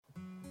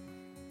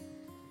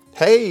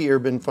Hey,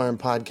 Urban Farm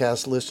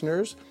Podcast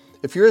listeners.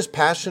 If you're as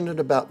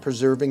passionate about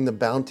preserving the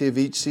bounty of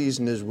each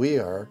season as we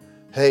are,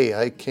 hey,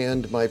 I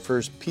canned my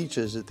first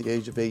peaches at the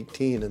age of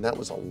 18, and that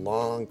was a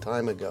long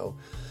time ago,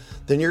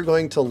 then you're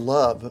going to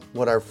love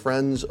what our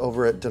friends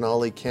over at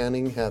Denali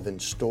Canning have in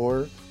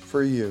store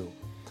for you.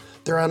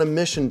 They're on a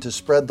mission to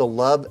spread the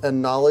love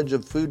and knowledge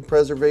of food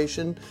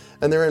preservation,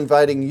 and they're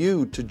inviting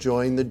you to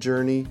join the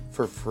journey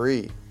for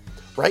free.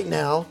 Right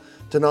now,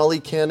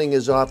 Denali Canning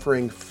is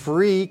offering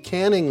free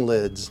canning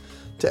lids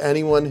to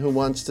anyone who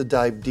wants to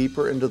dive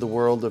deeper into the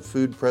world of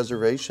food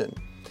preservation.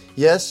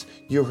 Yes,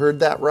 you heard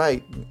that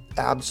right,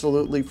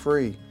 absolutely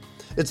free.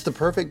 It's the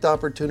perfect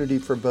opportunity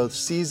for both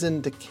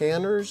seasoned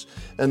canners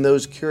and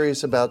those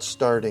curious about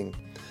starting.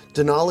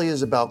 Denali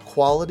is about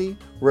quality,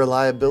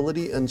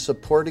 reliability, and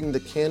supporting the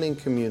canning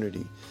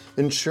community,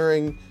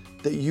 ensuring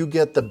that you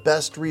get the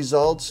best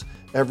results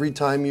every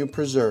time you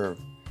preserve.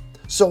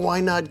 So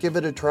why not give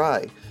it a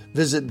try?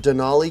 Visit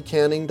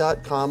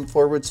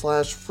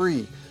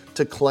denalicanning.com/free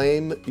to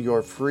claim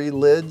your free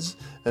lids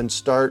and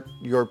start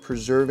your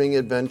preserving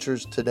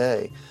adventures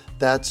today.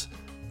 That's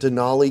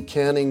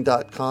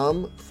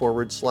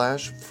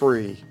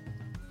denalicanning.com/free.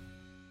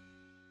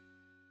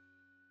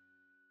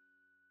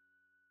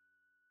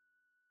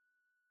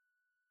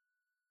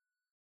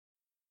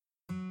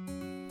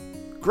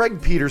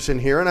 Greg Peterson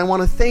here, and I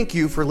want to thank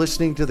you for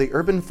listening to the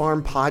Urban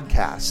Farm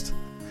Podcast.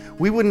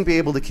 We wouldn't be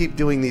able to keep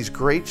doing these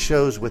great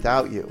shows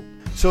without you.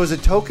 So as a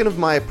token of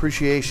my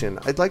appreciation,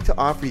 I'd like to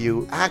offer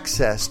you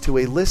access to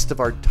a list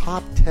of our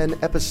top 10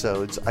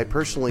 episodes I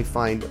personally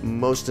find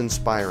most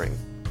inspiring.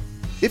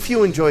 If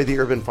you enjoy the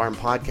Urban Farm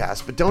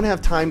Podcast but don't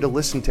have time to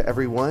listen to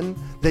every one,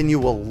 then you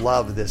will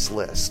love this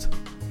list.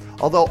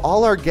 Although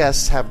all our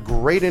guests have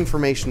great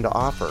information to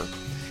offer,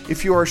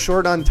 if you are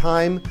short on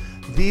time,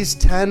 these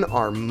 10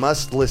 are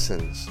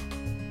must-listens.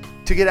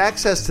 To get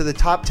access to the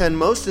top 10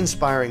 most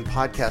inspiring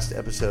podcast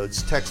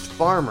episodes, text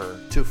FARMER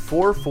to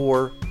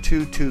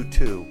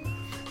 44222.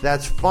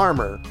 That's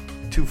FARMER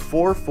to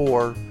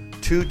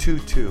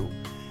 44222.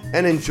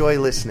 And enjoy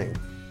listening.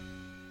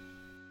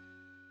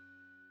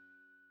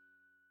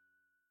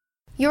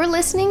 You're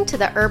listening to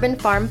the Urban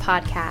Farm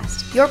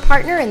Podcast, your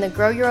partner in the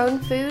Grow Your Own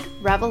Food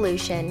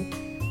revolution.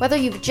 Whether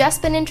you've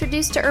just been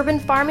introduced to urban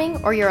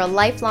farming or you're a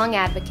lifelong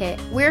advocate,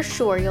 we're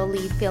sure you'll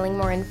leave feeling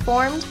more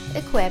informed,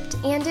 equipped,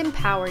 and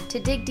empowered to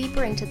dig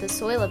deeper into the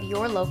soil of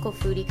your local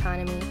food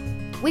economy.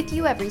 With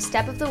you every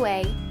step of the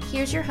way,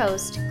 here's your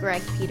host,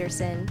 Greg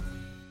Peterson.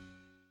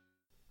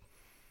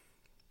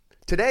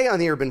 Today on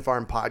the Urban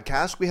Farm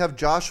Podcast, we have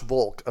Josh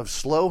Volk of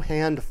Slow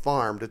Hand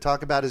Farm to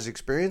talk about his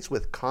experience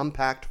with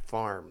Compact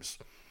Farms.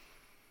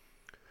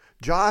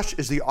 Josh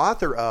is the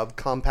author of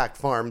Compact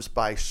Farms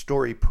by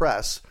Story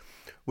Press,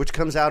 which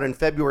comes out in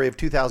February of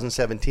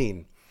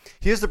 2017.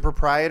 He is the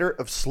proprietor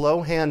of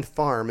Slow Hand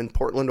Farm in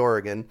Portland,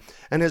 Oregon,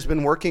 and has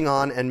been working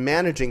on and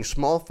managing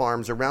small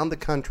farms around the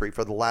country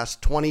for the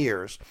last 20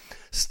 years,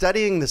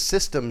 studying the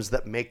systems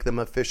that make them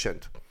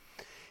efficient.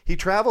 He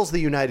travels the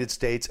United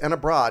States and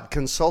abroad,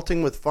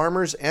 consulting with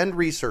farmers and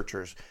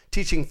researchers,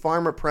 teaching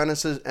farm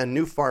apprentices and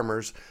new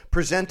farmers,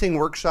 presenting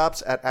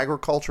workshops at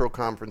agricultural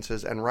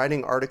conferences, and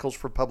writing articles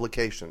for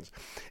publications,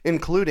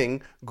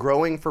 including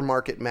Growing for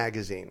Market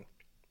magazine.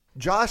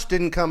 Josh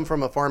didn't come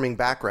from a farming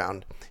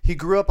background. He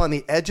grew up on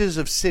the edges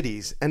of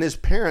cities, and his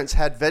parents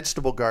had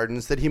vegetable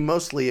gardens that he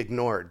mostly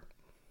ignored.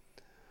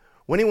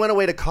 When he went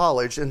away to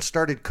college and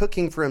started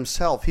cooking for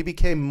himself, he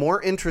became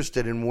more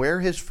interested in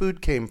where his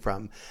food came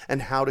from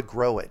and how to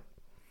grow it.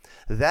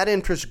 That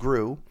interest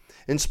grew,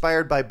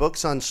 inspired by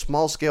books on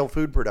small-scale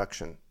food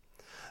production.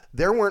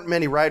 There weren't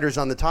many writers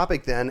on the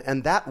topic then,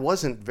 and that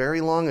wasn't very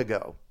long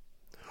ago.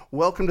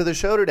 Welcome to the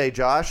show today,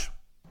 Josh.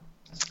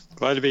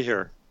 Glad to be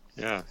here.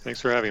 Yeah, thanks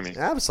for having me.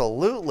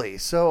 Absolutely.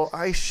 So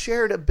I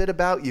shared a bit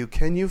about you.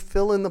 Can you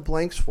fill in the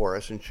blanks for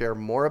us and share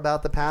more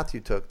about the path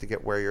you took to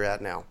get where you're at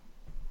now?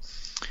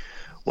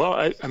 Well,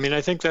 I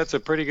think that's a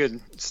pretty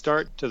good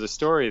start to the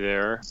story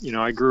there. You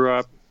know, I grew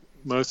up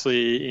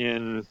mostly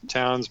in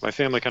towns. My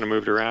family kind of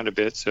moved around a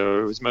bit, so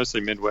it was mostly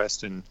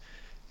Midwest and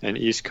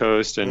East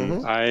Coast.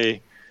 And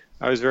I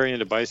was very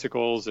into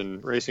bicycles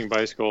and racing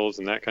bicycles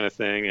and that kind of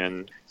thing,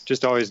 and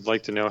just always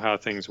liked to know how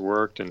things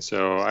worked. And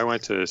so I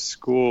went to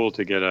school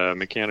to get a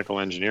mechanical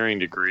engineering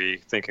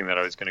degree, thinking that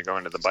I was going to go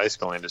into the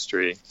bicycle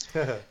industry.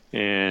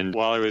 And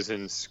while I was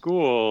in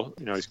school,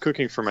 I was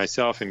cooking for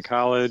myself in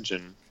college,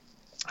 and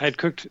I had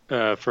cooked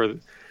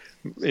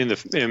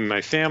in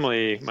my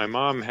family. My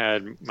mom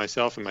had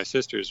myself and my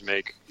sisters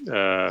make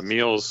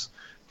meals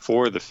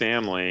for the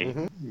family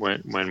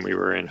when we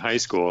were in high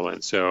school,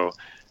 and so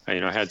I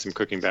had some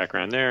cooking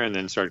background there, and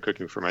then started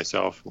cooking for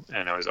myself.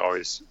 And I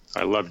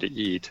loved to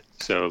eat.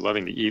 So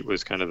loving to eat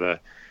was kind of the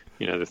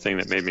thing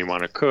that made me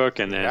want to cook.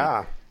 And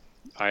then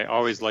I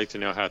always liked to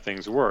know how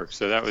things work.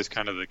 So that was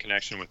kind of the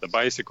connection with the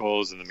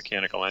bicycles and the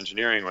mechanical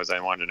engineering, was I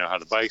wanted to know how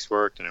the bikes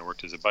worked, and I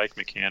worked as a bike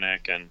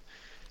mechanic. And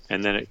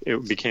then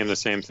it became the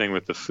same thing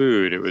with the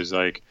food. It was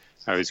like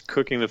I was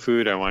cooking the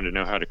food. I wanted to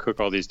know how to cook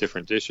all these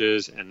different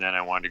dishes, and then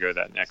I wanted to go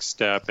that next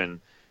step and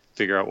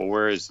figure out, well,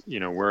 where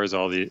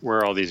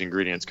are all these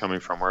ingredients coming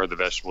from? Where are the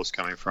vegetables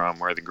coming from?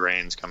 Where are the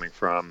grains coming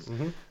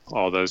from?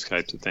 All those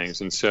types of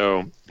things. And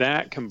so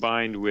that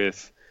combined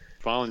with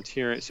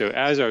volunteering. So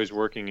as I was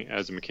working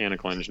as a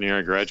mechanical engineer,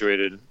 I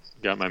graduated,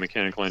 got my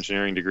mechanical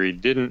engineering degree,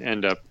 didn't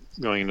end up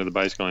going into the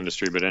bicycle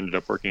industry, but ended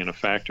up working in a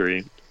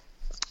factory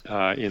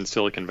in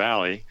Silicon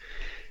Valley.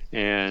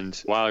 And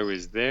while I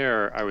was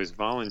there, I was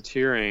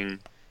volunteering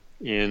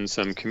in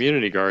some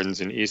community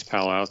gardens in East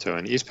Palo Alto.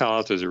 And East Palo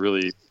Alto is a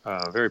really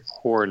very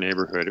poor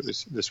neighborhood. It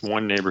was this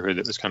one neighborhood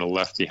that was kind of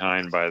left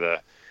behind by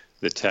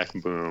the tech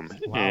boom.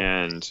 Wow.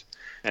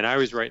 And I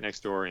was right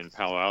next door in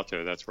Palo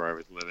Alto. That's where I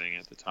was living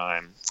at the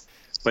time.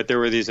 But there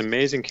were these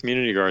amazing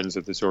community gardens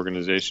that this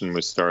organization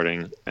was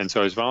starting. And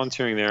so I was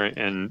volunteering there.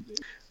 And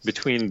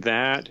between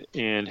that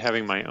and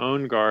having my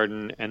own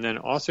garden, and then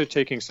also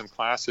taking some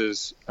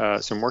classes,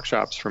 some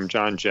workshops from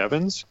John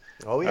Jevons,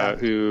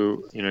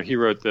 who, he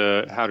wrote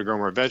the How to Grow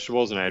More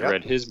Vegetables, and I had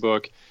read his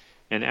book.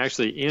 And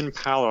actually in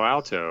Palo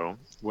Alto,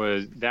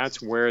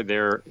 that's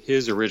where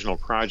his original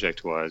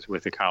project was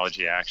with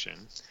Ecology Action.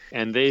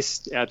 And they,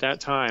 at that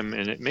time,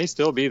 and it may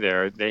still be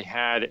there, they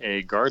had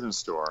a garden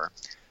store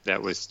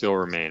that was still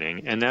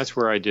remaining. And that's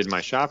where I did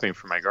my shopping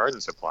for my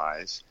garden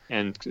supplies.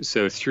 And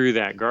so through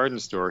that garden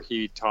store,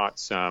 he taught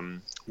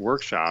some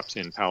workshops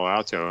in Palo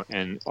Alto.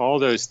 And all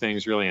those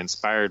things really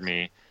inspired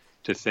me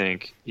to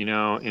think,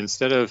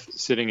 instead of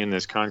sitting in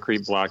this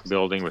concrete block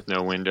building with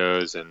no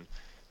windows and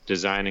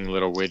designing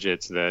little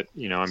widgets that,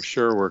 I'm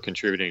sure were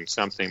contributing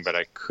something, but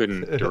I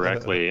couldn't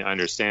directly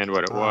understand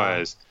what it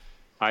was.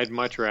 I'd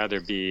much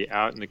rather be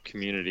out in the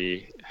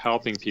community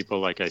helping people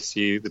like I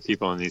see the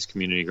people in these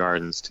community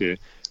gardens to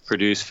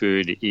produce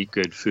food, to eat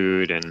good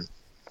food. And,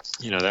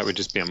 that would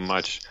just be a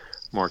much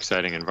more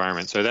exciting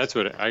environment. So that's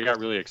what I got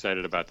really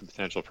excited about, the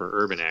potential for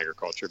urban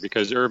agriculture,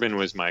 because urban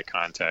was my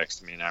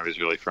context. I mean, I was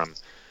really from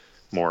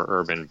more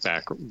urban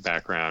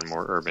background,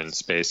 more urban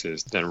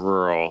spaces than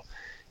rural.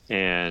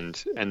 And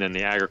then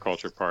the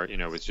agriculture part,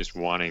 was just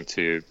wanting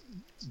to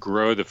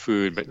grow the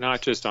food, but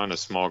not just on a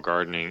small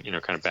gardening,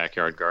 kind of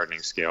backyard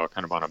gardening scale,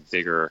 kind of on a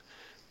bigger,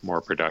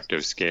 more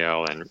productive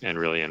scale and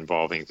really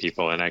involving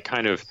people. And I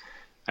kind of,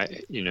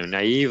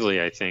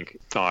 naively, I think,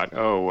 thought,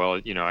 oh,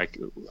 well,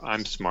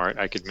 I'm smart.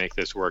 I could make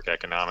this work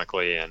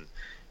economically and,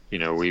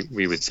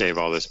 we would save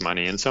all this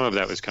money. And some of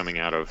that was coming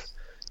out of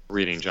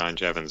reading John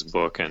Jevons'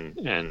 book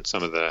and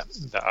some of the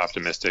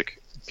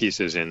optimistic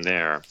pieces in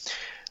there.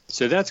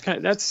 So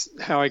that's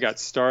how I got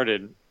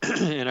started.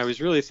 And I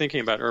was really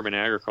thinking about urban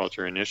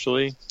agriculture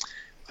initially.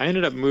 I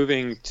ended up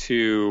moving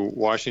to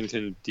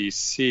Washington,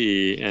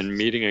 D.C. and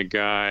meeting a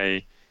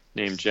guy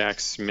named Jack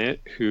Smith,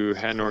 who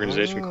had an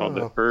organization called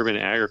the Urban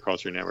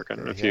Agriculture Network. I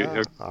don't know if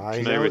you're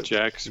familiar with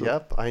Jack.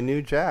 Yep, I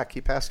knew Jack.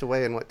 He passed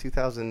away in,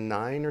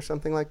 2009 or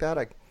something like that?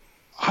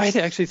 I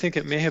actually think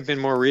it may have been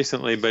more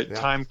recently, but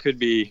time could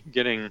be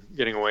getting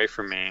away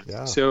from me.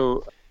 Yeah.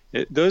 So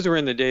those were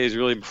in the days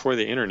really before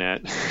the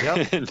internet.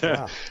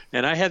 Yep.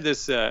 And I had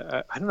this,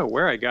 I don't know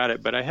where I got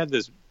it, but I had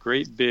this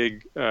great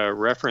big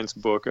reference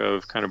book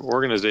of kind of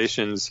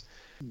organizations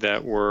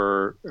that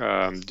were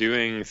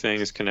doing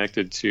things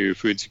connected to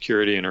food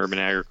security and urban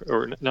agriculture,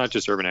 or not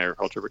just urban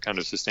agriculture, but kind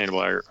of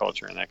sustainable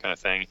agriculture and that kind of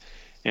thing.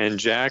 And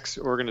Jack's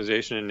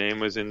organization and name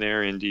was in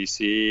there in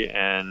D.C.,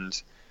 and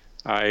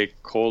I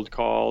cold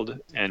called,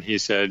 and he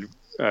said,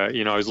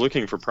 I was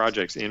looking for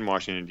projects in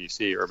Washington,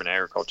 D.C., urban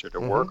agriculture to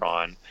work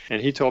on.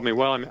 And he told me,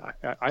 well,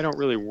 I don't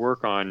really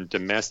work on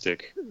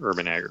domestic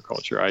urban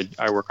agriculture.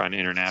 I work on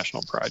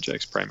international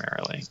projects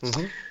primarily.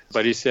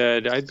 But he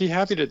said, I'd be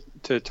happy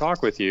to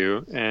talk with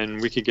you,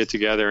 and we could get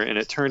together. And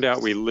it turned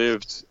out we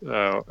lived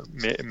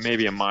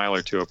maybe a mile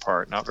or two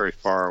apart, not very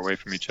far away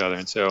from each other.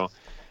 And so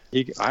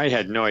I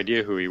had no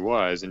idea who he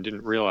was and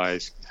didn't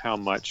realize how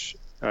much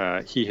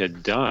he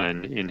had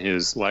done in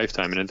his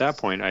lifetime. And at that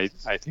point, I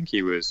think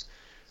he was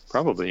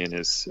probably in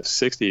his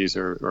 60s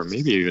or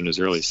maybe even his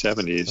early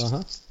 70s,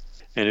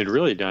 and had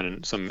really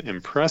done some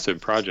impressive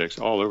projects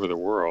all over the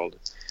world.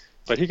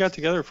 But he got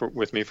together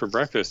with me for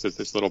breakfast at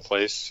this little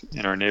place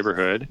in our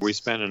neighborhood. We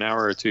spent an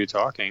hour or two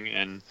talking,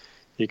 and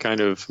he kind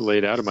of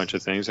laid out a bunch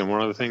of things. And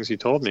one of the things he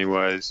told me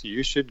was,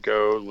 you should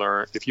go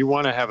learn, if you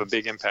want to have a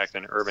big impact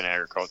in urban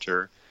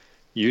agriculture,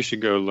 you should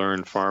go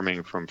learn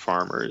farming from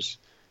farmers.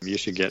 You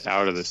should get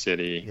out of the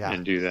city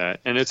and do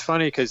that. And it's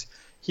funny because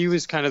he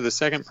was kind of the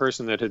second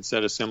person that had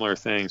said a similar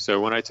thing.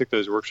 So when I took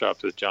those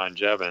workshops with John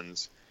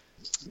Jevons,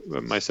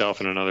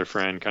 myself and another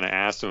friend kind of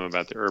asked him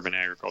about the urban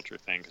agriculture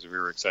thing because we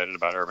were excited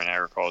about urban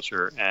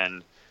agriculture.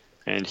 And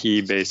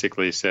he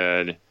basically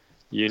said,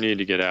 you need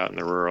to get out in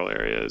the rural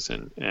areas,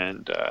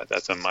 and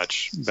that's a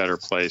much better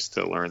place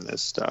to learn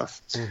this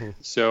stuff.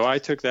 So I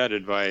took that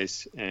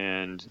advice,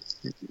 and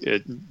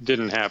it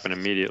didn't happen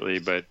immediately,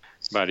 but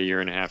about a year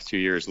and a half, 2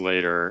 years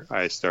later,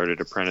 I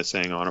started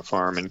apprenticing on a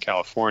farm in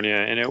California,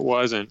 and it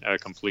wasn't a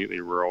completely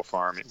rural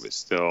farm. It was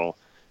still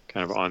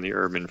kind of on the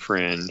urban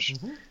fringe,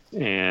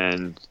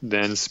 and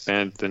then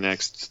spent the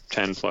next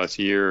 10 plus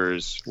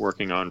years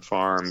working on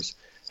farms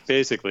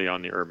basically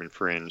on the urban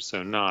fringe,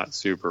 so not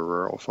super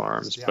rural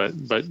farms, Yeah.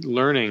 but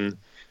learning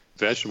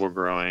vegetable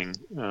growing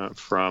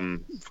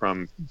from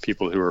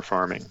people who are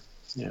farming.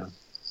 Yeah.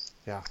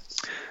 Yeah.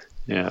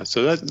 Yeah.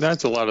 So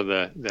that's a lot of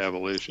the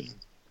evolution.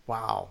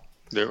 Wow.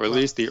 Or at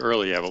least the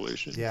early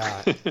evolution.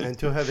 Yeah, and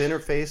to have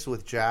interfaced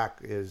with Jack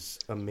is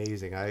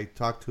amazing. I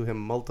talked to him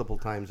multiple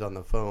times on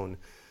the phone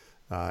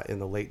in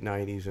the late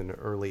 90s and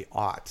early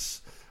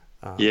aughts.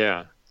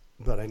 Yeah.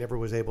 But I never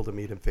was able to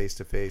meet him face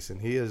to face,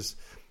 and he is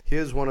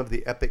one of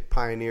the epic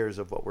pioneers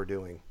of what we're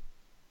doing.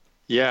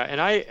 Yeah,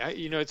 and I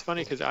it's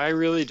funny because I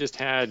really just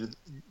had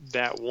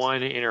that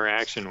one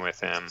interaction with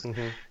him,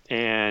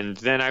 and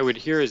then I would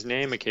hear his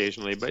name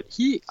occasionally, but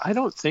I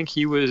don't think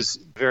he was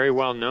very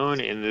well known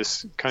in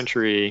this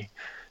country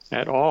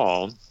at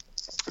all,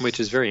 which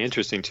is very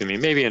interesting to me.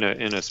 Maybe in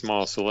a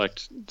small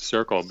select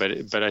circle,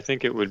 but I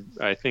think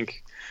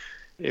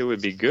it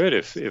would be good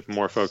if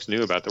more folks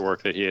knew about the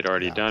work that he had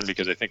already done,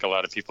 because I think a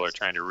lot of people are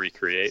trying to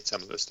recreate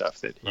some of the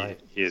stuff that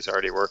he has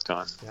already worked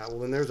on. Yeah,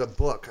 well, and there's a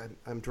book.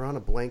 I'm drawing a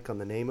blank on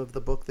the name of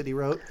the book that he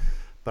wrote,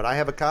 but I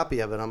have a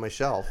copy of it on my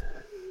shelf.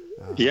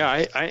 Yeah,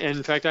 I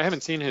in fact, I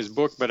haven't seen his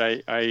book, but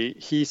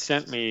he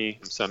sent me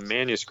some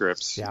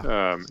manuscripts,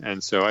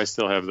 and so I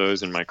still have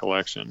those in my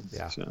collection.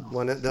 Yeah, so,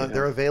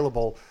 they're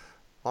available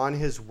on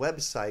his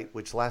website,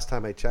 which last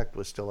time I checked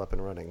was still up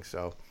and running.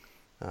 So.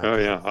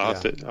 I'll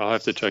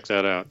have to check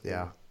that out.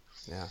 Yeah.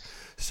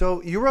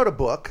 So you wrote a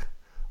book,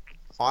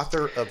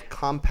 author of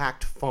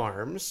Compact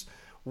Farms.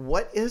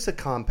 What is a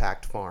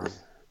compact farm?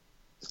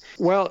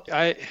 Well,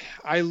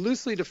 I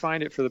loosely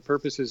defined it for the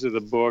purposes of the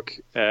book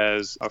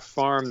as a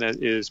farm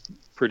that is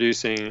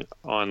producing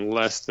on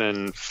less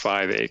than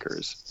 5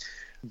 acres.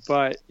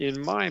 But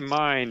in my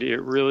mind, it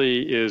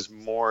really is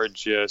more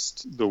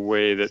just the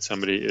way that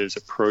somebody is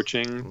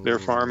approaching their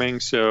farming.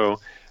 So,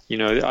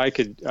 I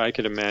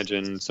could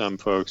imagine some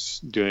folks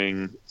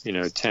doing,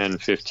 10,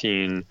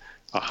 15,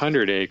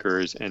 100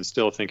 acres and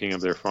still thinking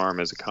of their farm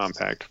as a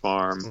compact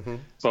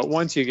farm. But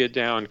once you get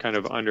down kind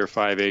of under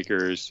 5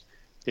 acres,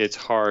 it's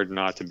hard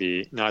not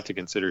to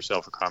consider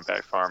yourself a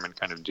compact farm and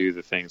kind of do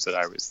the things that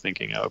I was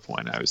thinking of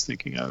when I was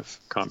thinking of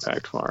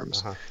compact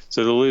farms.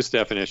 So the loose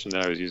definition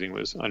that I was using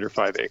was under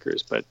 5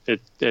 acres, but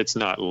it's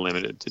not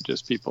limited to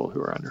just people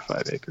who are under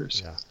 5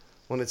 acres. Yeah.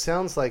 Well, it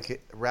sounds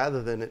like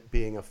rather than it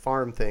being a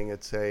farm thing,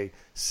 it's a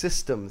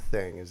system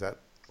thing. Is that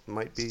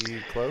might be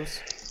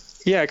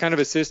close? Yeah, kind of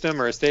a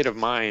system or a state of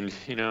mind.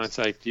 It's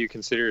like, do you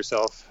consider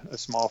yourself a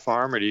small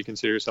farm or do you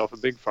consider yourself a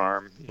big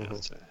farm?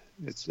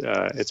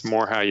 It's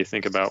more how you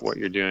think about what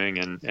you're doing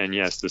and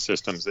yes, the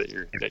systems that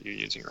you're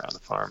using around the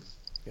farm.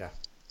 Yeah.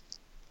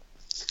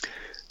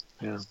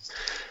 Yeah.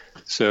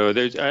 So I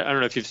don't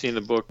know if you've seen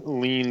the book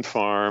Lean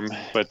Farm,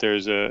 but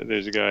there's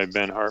a guy,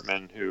 Ben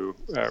Hartman, who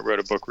wrote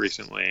a book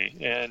recently,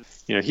 and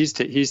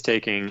he's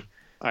taking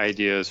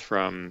ideas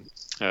from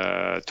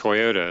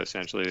Toyota,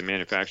 essentially the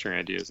manufacturing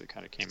ideas that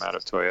kind of came out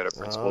of Toyota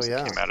principles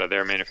that came out of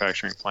their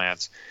manufacturing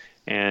plants.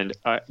 And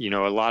a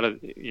lot of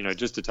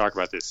just to talk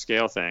about this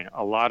scale thing,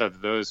 a lot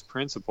of those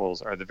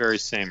principles are the very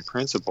same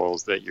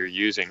principles that you're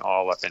using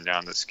all up and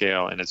down the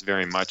scale, and it's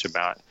very much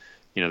about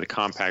the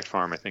compact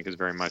farm. I think is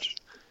very much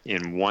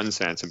in one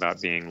sense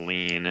about being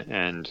lean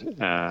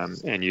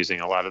and using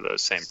a lot of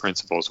those same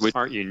principles, which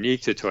aren't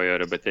unique to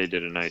Toyota, but they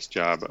did a nice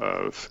job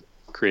of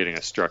creating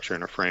a structure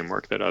and a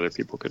framework that other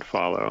people could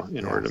follow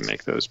in order to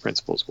make those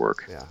principles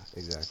work. Yeah,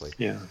 exactly.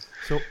 Yeah.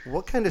 So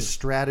what kind of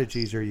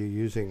strategies are you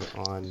using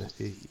on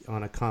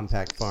a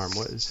compact farm?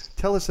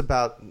 Tell us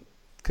about,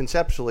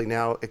 conceptually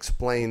now,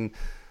 explain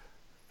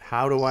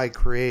how do I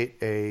create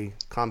a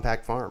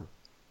compact farm?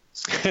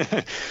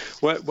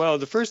 Well,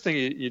 the first thing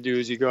you do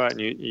is you go out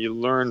and you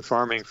learn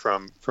farming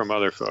from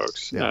other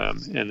folks,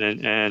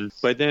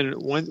 but then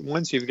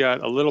once you've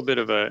got a little bit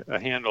of a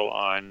handle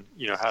on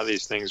how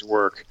these things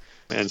work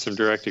and some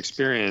direct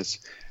experience,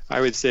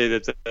 I would say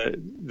that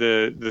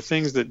the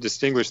things that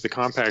distinguish the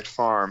compact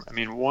farm, I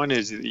mean, one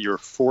is that you're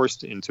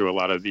forced into a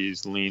lot of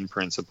these lean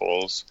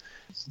principles,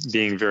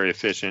 being very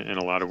efficient in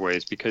a lot of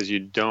ways because you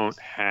don't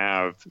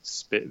have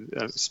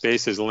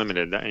space is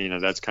limited.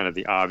 That's kind of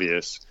the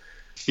obvious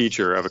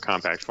feature of a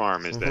compact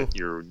farm is that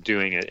you're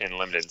doing it in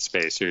limited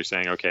space. So you're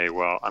saying, okay,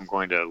 well, I'm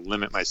going to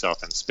limit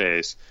myself in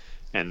space,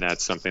 and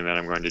that's something that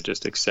I'm going to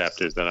just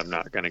accept, is that I'm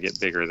not going to get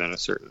bigger than a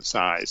certain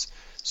size.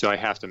 So I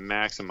have to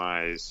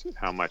maximize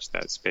how much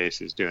that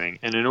space is doing.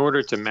 And in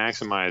order to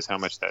maximize how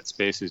much that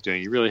space is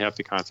doing, you really have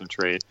to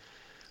concentrate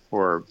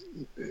on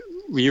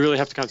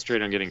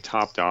getting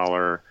top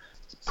dollar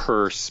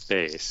per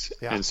space.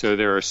 Yeah. And so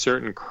there are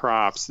certain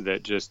crops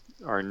that just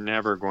are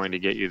never going to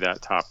get you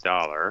that top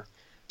dollar.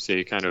 So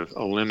you kind of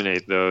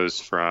eliminate those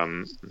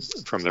from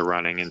the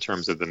running in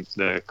terms of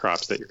the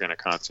crops that you're going to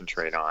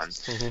concentrate on.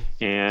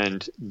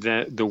 And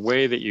the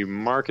way that you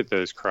market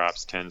those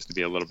crops tends to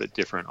be a little bit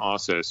different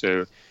also.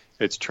 So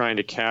it's trying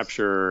to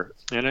capture,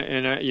 when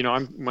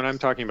I'm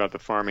talking about the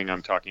farming,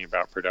 I'm talking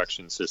about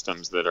production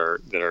systems that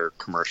are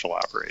commercial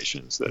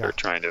operations that are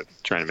trying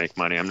to make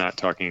money. I'm not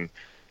talking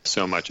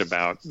so much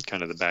about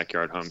kind of the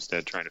backyard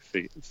homestead, trying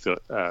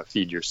to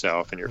feed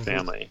yourself and your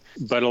family.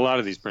 But a lot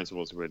of these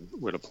principles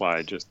would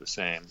apply just the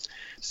same.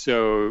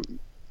 So,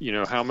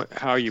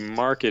 how you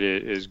market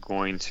it is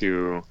going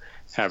to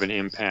have an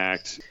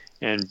impact.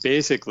 And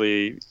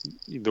basically,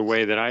 the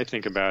way that I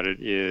think about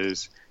it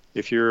is,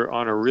 if you're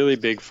on a really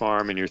big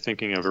farm and you're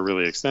thinking of a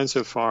really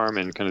extensive farm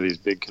and kind of these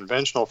big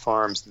conventional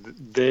farms,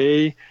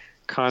 they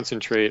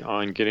concentrate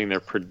on getting their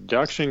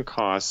production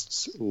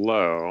costs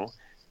low.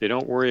 They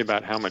don't worry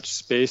about how much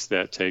space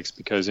that takes,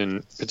 because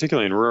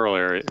particularly in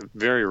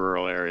very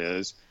rural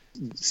areas,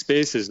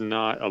 space is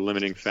not a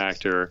limiting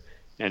factor,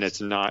 and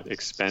it's not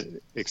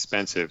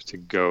expensive to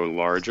go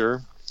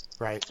larger,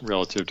 right,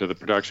 relative to the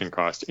production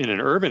cost. In an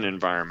urban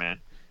environment,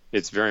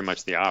 it's very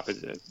much the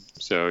opposite.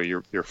 So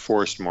you're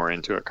forced more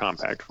into a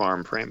compact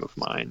farm frame of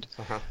mind.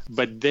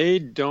 But they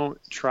don't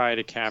try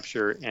to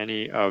capture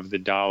any of the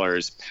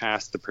dollars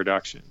past the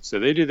production. So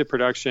they do the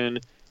production,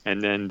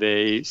 and then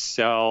they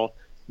sell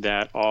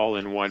that all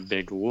in one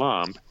big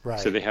lump. Right.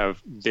 So they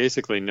have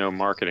basically no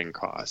marketing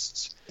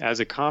costs. As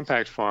a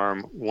compact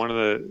farm, one of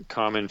the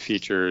common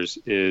features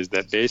is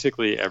that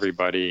basically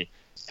everybody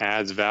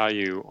adds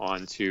value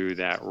onto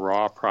that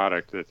raw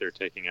product that they're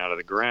taking out of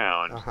the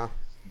ground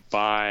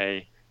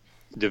by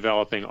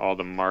developing all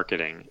the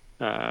marketing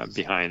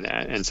behind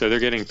that. And so they're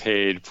getting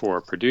paid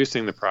for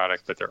producing the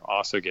product, but they're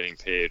also getting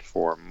paid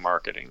for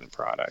marketing the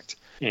product.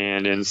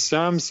 And in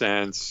some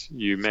sense,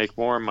 you make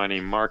more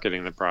money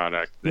marketing the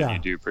product than you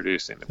do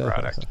producing the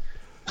product.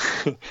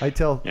 I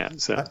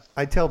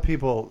tell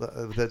people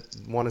that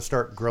want to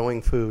start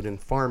growing food and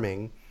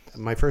farming,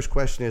 my first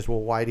question is,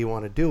 well, why do you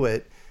want to do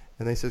it?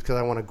 And they say, because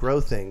I want to grow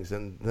things.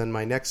 And then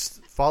my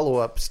next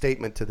follow-up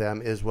statement to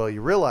them is, well,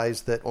 you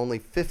realize that only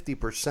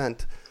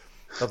 50%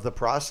 of the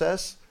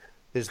process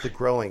is the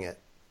growing it.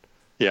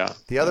 Yeah.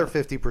 The other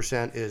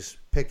 50% is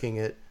picking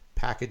it,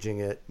 packaging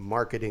it,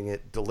 marketing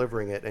it,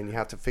 delivering it, and you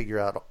have to figure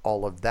out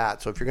all of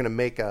that. So if you're going to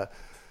make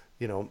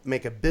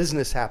a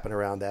business happen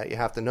around that, you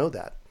have to know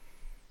that.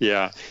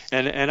 Yeah,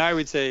 and I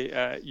would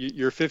say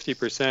your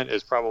 50%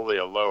 is probably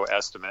a low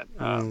estimate.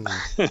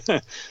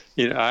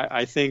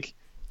 I think,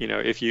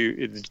 if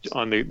you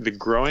on the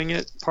growing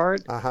it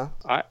part,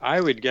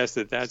 I would guess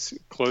that's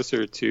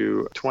closer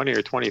to 20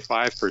 or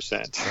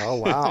 25%. Oh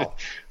wow!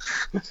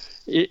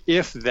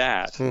 If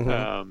that.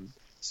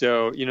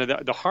 So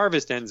the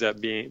harvest ends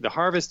up being the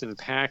harvest and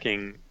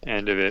packing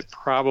end of it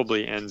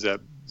probably ends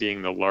up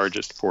being the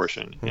largest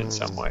portion in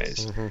some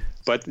ways.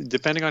 But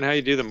depending on how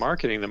you do the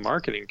marketing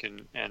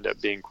can end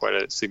up being quite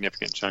a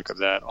significant chunk of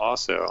that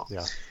also.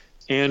 Yeah.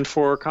 And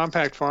for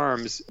compact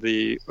farms,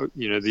 the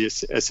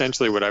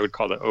essentially what I would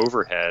call the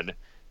overhead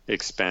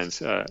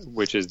expense,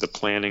 which is the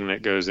planning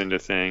that goes into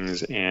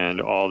things and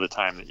all the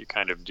time that you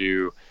kind of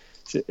do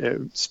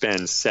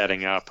spend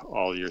setting up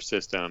all your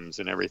systems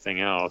and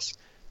everything else,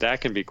 that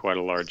can be quite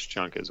a large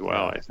chunk as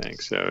well, I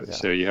think. So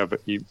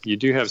you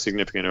do have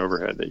significant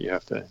overhead that you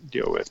have to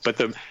deal with. But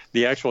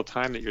the actual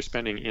time that you're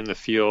spending in the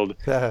field,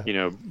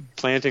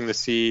 planting the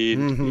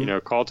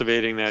seed,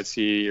 cultivating that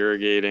seed,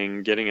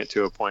 irrigating, getting it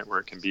to a point where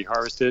it can be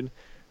harvested,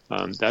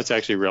 that's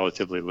actually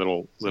relatively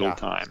little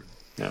time.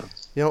 Yeah.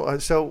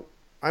 So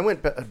I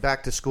went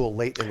back to school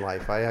late in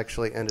life. I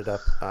actually ended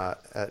up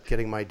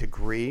getting my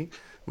degree,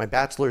 my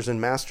bachelor's and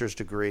master's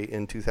degree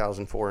in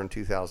 2004 and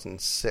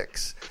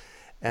 2006.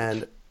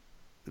 And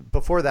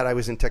before that, I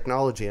was in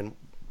technology. And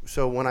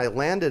so when I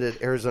landed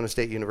at Arizona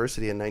State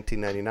University in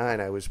 1999,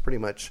 I was pretty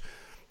much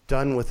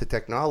done with the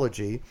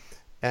technology.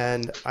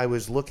 And I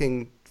was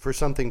looking for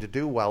something to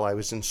do while I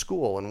was in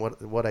school. And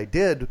what I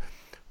did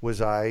was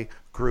I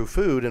grew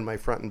food in my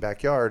front and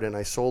backyard, and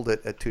I sold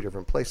it at two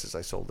different places.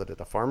 I sold it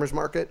at a farmer's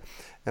market,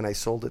 and I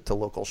sold it to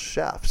local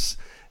chefs.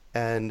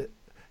 And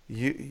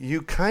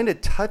you kind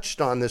of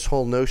touched on this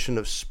whole notion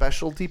of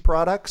specialty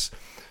products.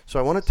 So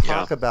I want to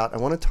talk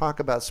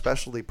about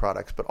specialty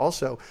products, but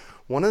also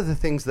one of the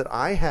things that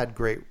I had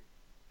great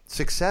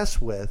success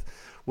with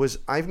was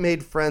I've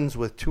made friends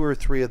with 2 or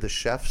 3 of the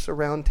chefs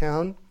around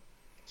town,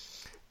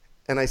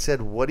 and I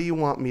said, "What do you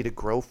want me to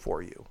grow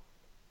for you?"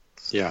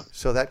 Yeah.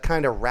 So that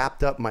kind of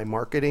wrapped up my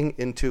marketing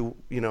into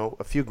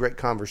a few great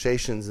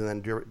conversations, and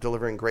then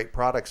delivering great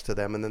products to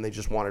them, and then they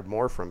just wanted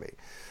more from me.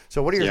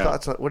 So what are your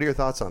thoughts? What are your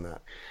thoughts on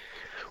that?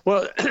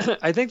 Well,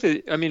 I think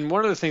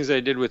one of the things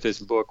I did with this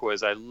book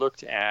was I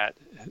looked at,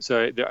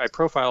 I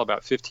profile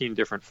about 15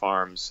 different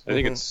farms. I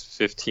think it's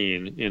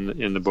 15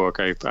 in the book.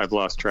 I've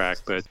lost track,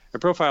 but I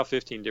profile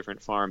 15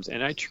 different farms.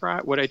 And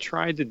what I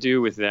tried to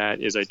do with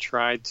that is I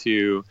tried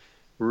to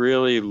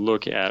really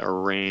look at a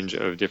range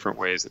of different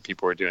ways that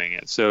people are doing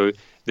it. So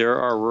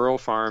there are rural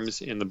farms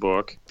in the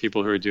book,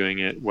 people who are doing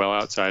it well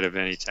outside of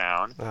any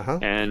town.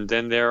 And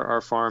then there are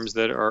farms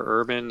that are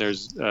urban.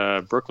 There's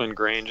Brooklyn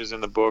Grange is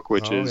in the book,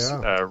 which is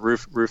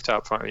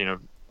rooftop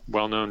farm,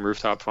 well-known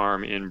rooftop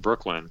farm in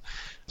Brooklyn.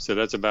 So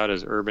that's about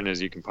as urban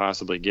as you can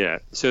possibly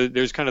get. So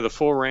there's kind of the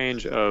full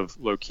range of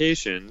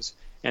locations.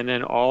 And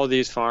then all of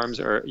these farms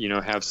are,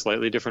 have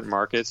slightly different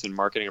markets and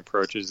marketing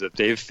approaches that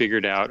they've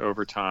figured out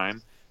over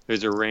time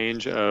There's a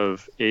range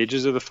of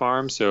ages of the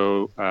farm.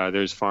 So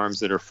there's farms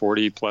that are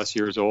 40 plus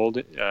years old,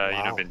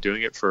 been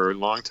doing it for a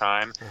long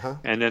time.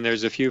 And then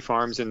there's a few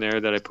farms in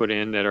there that I put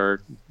in that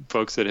are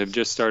folks that have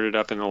just started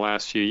up in the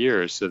last few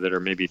years, so that are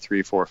maybe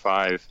 3, 4,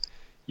 5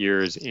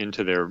 years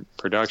into their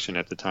production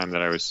at the time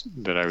that I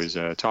was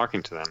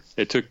talking to them.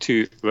 It took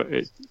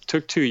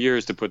 2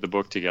 years to put the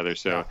book together,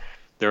 so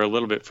they're a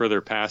little bit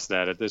further past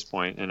that at this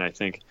point. And I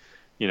think,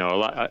 a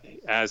lot,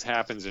 as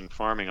happens in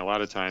farming, a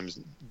lot of times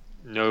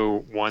no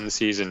one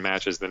season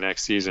matches the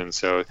next season.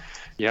 So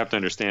you have to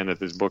understand that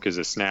this book is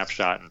a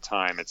snapshot in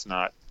time. It's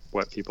not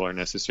what people are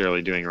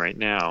necessarily doing right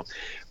now.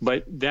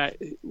 But that,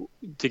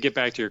 to get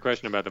back to your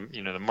question about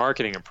the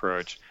marketing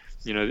approach,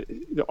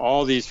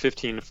 all these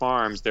 15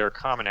 farms, there are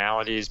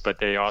commonalities, but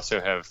they also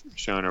have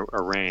shown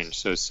a range.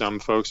 So some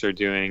folks are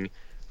doing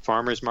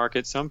farmers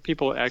markets. Some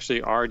people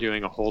actually are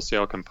doing a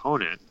wholesale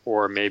component,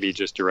 or maybe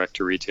just direct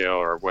to retail,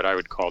 or what I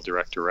would call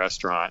direct to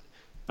restaurant,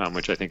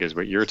 which I think is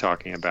what you're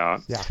talking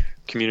about. Yeah.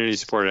 Community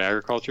supported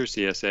agriculture,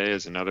 CSA,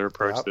 is another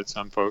approach that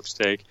some folks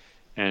take,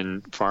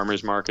 and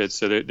farmers markets.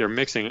 So they're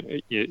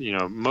mixing,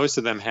 most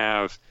of them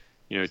have,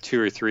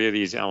 2 or 3 of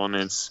these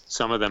elements.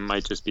 Some of them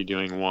might just be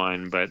doing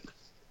one, but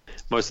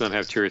most of them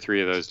have 2 or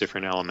 3 of those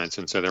different elements,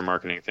 and so they're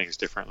marketing things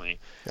differently.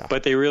 Yeah.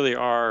 But they really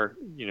are,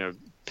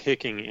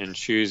 picking and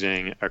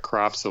choosing a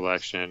crop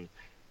selection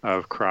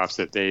of crops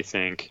that they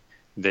think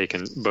they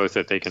can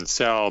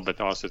sell,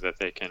 but also that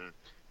they can,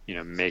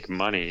 make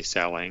money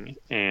selling.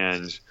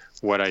 And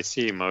what I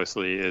see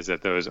mostly is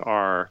that those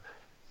are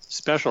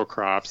special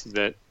crops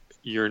that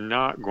you're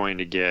not going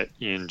to get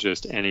in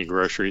just any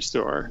grocery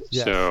store.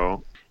 Yes.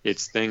 So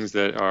it's things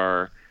that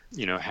are,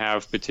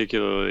 have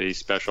particularly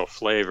special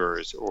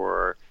flavors,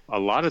 or a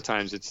lot of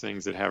times it's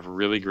things that have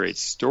really great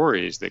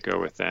stories that go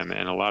with them.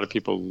 And a lot of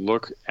people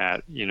look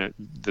at,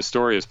 the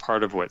story as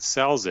part of what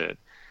sells it.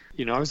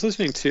 I was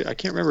listening to, I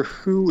can't remember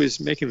who was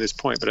making this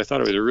point, but I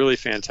thought it was a really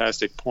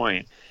fantastic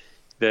point,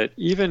 that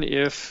even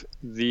if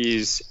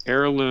these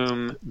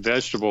heirloom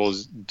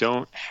vegetables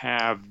don't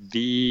have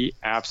the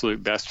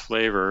absolute best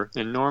flavor,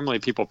 and normally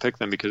people pick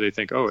them because they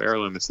think, oh,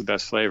 heirloom, it's the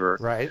best flavor.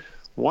 Right.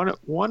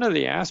 One of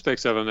the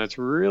aspects of them that's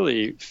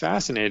really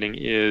fascinating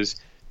is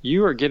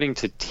you are getting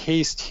to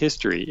taste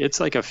history. It's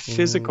like a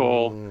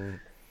physical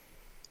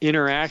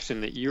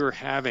interaction that you're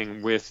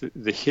having with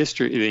the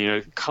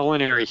history,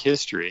 culinary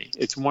history.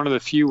 It's one of the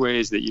few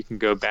ways that you can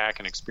go back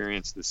and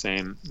experience the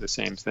same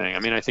thing. I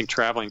mean, I think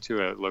traveling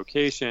to a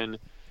location,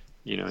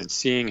 and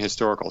seeing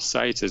historical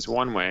sites is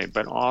one way,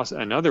 but also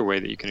another way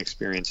that you can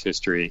experience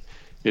history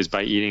is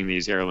by eating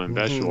these heirloom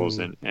vegetables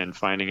and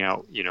finding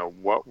out,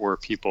 what were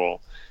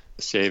people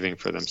saving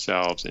for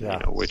themselves,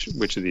 and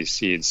which of these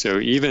seeds. So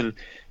even,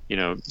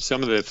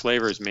 some of the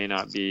flavors may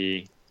not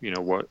be,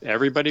 what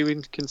everybody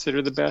would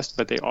consider the best,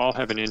 but they all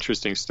have an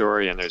interesting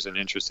story, and there's an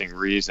interesting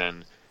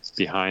reason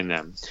behind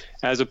them,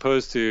 as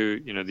opposed to,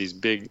 these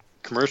big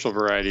commercial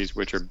varieties,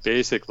 which are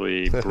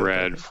basically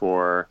bred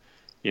for,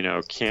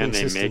 can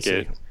they make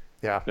it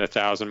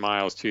 1,000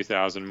 miles,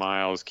 2,000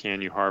 miles?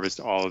 Can you harvest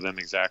all of them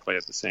exactly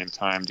at the same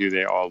time? Do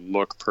they all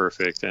look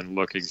perfect and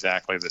look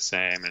exactly the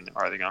same? And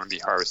are they going to be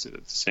harvested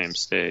at the same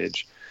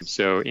stage?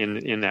 So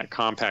in that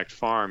compact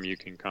farm, you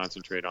can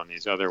concentrate on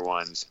these other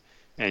ones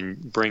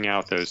and bring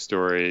out those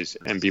stories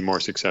and be more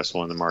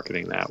successful in the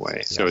marketing that way.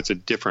 Yeah. So it's a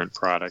different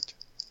product.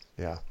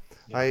 Yeah.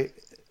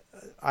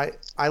 I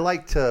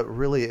like to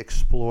really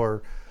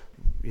explore,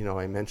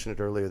 I mentioned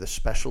it earlier, the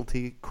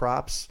specialty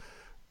crops,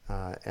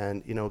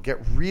 and, get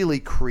really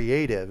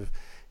creative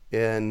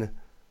in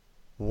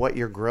what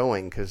you're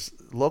growing, because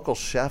local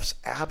chefs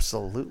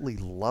absolutely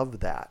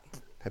love that.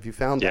 Have you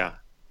found that?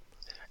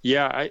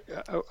 Yeah,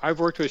 I've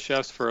worked with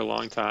chefs for a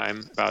long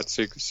time, about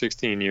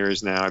 16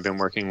 years now. I've been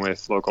working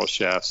with local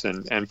chefs,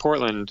 and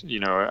Portland,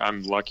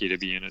 I'm lucky to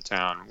be in a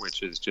town which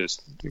has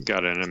just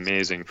got an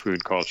amazing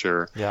food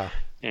culture. Yeah.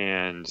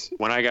 And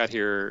when I got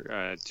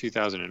here,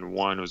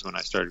 2001 was when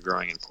I started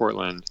growing in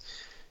Portland.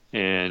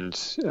 And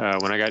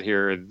when I got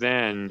here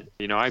then,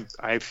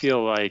 I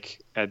feel like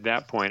at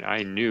that point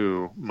I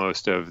knew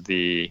most of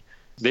they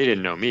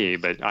didn't know me,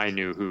 but I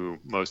knew who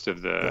most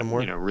of the,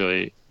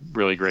 really,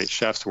 really great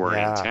chefs were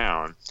in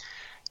town.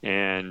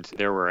 And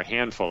there were a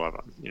handful of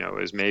them. It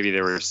was maybe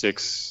there were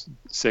six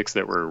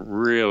that were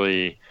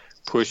really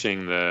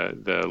pushing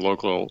the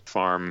local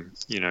farm,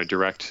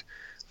 direct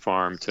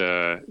farm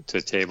to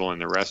table in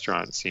the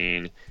restaurant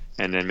scene.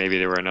 And then maybe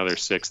there were another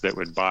 6 that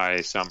would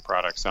buy some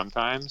product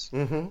sometimes.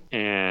 Mm-hmm.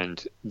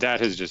 And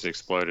that has just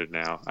exploded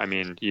now. I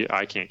mean,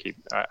 I can't keep,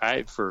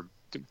 for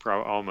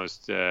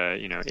almost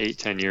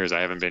 8-10 years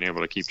I haven't been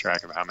able to keep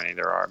track of how many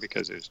there are,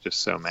 because there's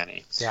just so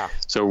many. Yeah.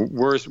 So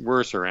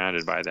we're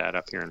surrounded by that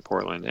up here in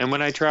Portland, and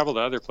when I travel to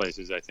other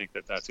places, I think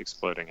that's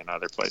exploding in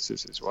other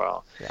places as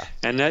well. Yeah.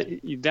 And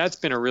that's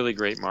been a really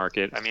great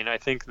market. I mean, I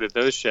think that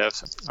those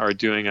chefs are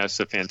doing us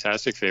a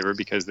fantastic favor,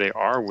 because they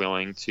are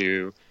willing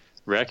to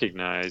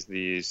recognize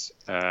these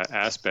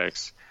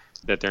aspects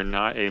that they're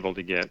not able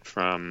to get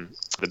from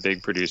the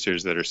big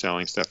producers that are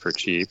selling stuff for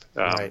cheap,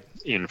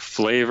 in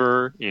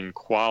flavor, in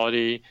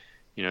quality,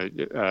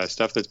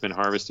 stuff that's been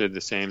harvested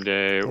the same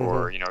day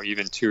or,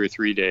 even 2 or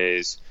 3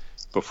 days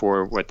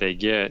before what they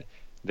get,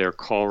 their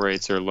call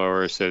rates are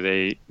lower, so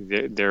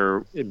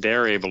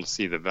they're able to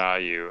see the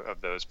value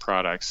of those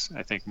products,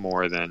 I think,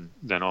 more than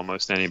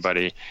almost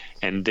anybody,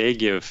 and they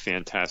give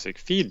fantastic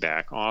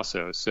feedback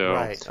also. So,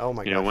 right. Oh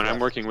my gosh, when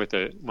I'm working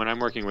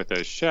with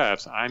those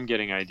chefs, I'm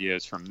getting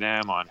ideas from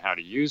them on how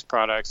to use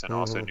products and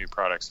also new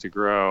products to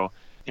grow.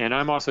 And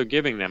I'm also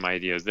giving them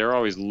ideas. They're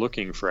always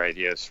looking for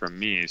ideas from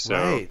me. So,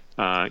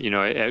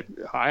 right.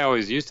 I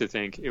always used to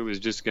think it was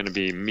just going to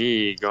be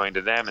me going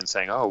to them and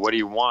saying, "Oh, what do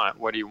you want?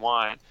 What do you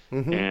want?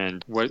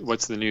 And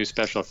what's the new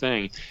special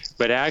thing?"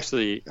 But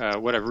actually,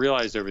 what I've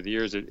realized over the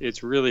years,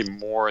 it's really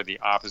more the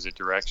opposite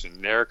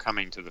direction. They're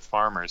coming to the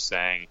farmers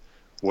saying,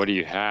 "What do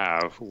you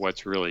have?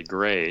 What's really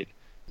great?"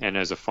 And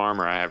as a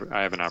farmer,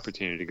 I have an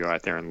opportunity to go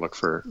out there and look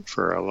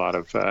for a lot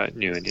of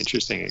new and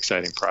interesting,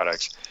 exciting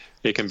products.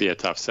 It can be a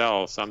tough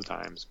sell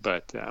sometimes,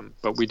 but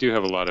we do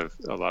have a lot of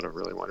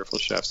really wonderful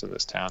chefs in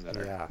this town that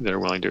are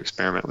willing to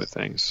experiment with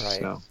things. Right.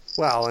 So.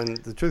 Well, and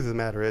the truth of the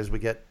matter is, we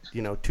get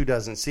 2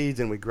 dozen seeds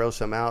and we grow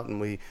some out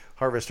and we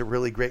harvest a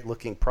really great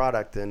looking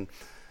product and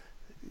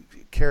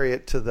carry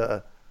it to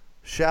the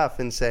chef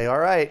and say, "All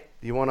right,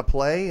 you want to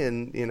play?"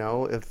 And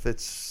if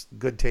it's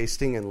good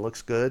tasting and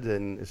looks good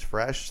and is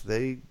fresh,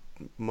 they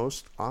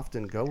most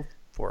often go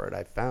for it,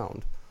 I've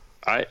found.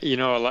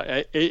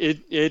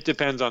 It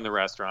depends on the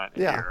restaurant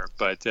here,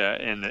 but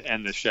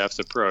and the chef's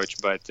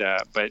approach. But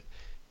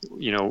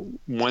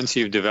once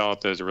you've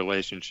developed those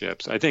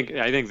relationships, I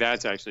think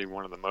that's actually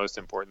one of the most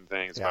important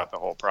things about the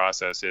whole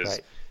process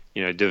is,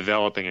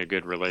 developing a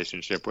good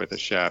relationship with a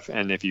chef.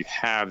 And if you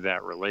have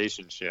that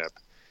relationship,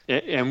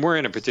 and we're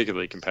in a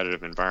particularly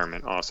competitive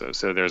environment also,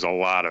 so there's a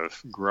lot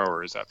of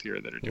growers up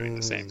here that are doing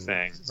the same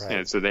thing,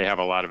 and so they have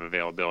a lot of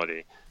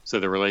availability. So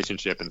the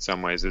relationship in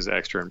some ways is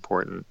extra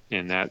important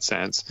in that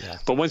sense. Yeah.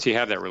 But once you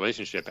have that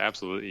relationship,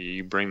 absolutely,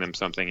 you bring them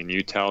something and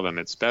you tell them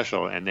it's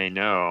special, and they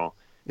know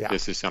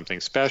this is something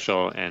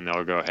special, and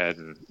they'll go ahead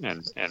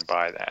and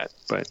buy that.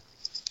 But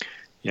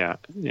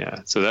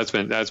so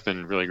that's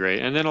been really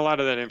great. And then a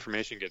lot of that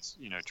information gets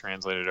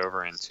translated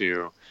over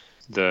into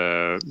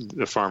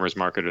the farmers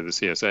market or the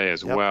CSA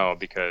as well,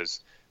 because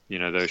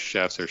those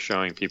chefs are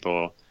showing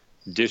people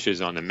dishes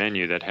on the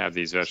menu that have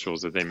these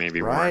vegetables that they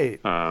maybe weren't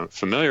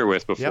familiar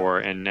with before,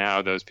 and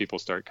now those people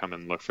start coming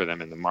and look for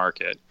them in the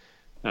market.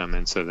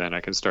 And so then I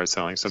can start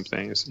selling some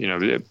things.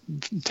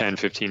 10,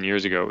 15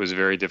 years ago, it was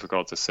very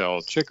difficult to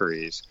sell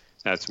chicories.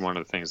 That's one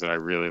of the things that I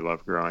really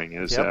love growing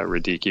is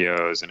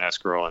radicchios and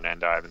escarole and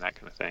endive and that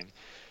kind of thing.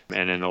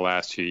 And in the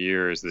last few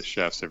years, the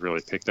chefs have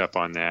really picked up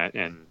on that,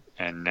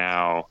 and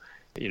now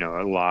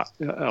a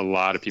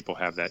lot of people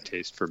have that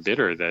taste for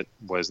bitter that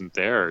wasn't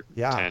there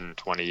 10,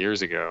 20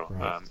 years ago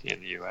in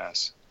the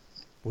U.S.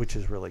 Which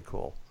is really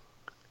cool.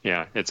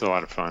 Yeah, it's a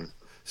lot of fun.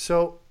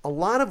 So a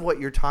lot of what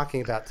you're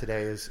talking about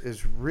today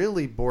is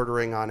really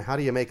bordering on how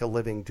do you make a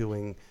living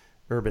doing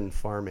urban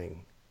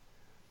farming.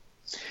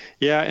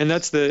 Yeah, and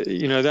that's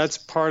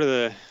part of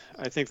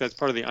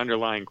the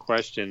underlying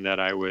question that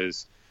I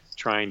was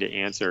trying to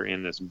answer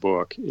in this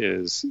book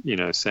is,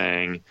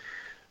 saying,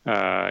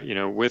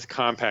 with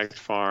compact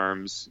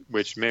farms,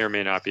 which may or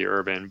may not be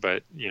urban,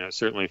 but,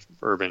 certainly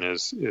urban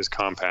is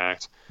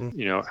compact,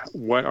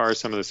 what are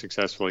some of the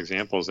successful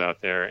examples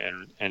out there,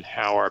 and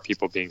how are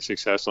people being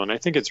successful? And I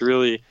think it's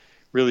really,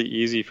 really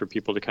easy for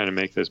people to kind of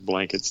make this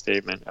blanket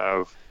statement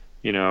of,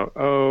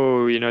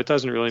 it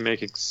doesn't really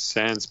make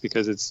sense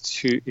because it's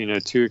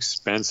too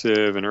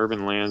expensive and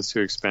urban land's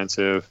too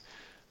expensive,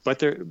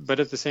 but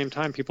at the same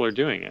time, people are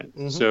doing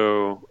it.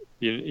 So,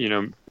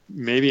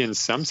 maybe in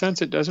some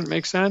sense it doesn't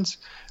make sense,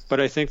 but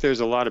I think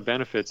there's a lot of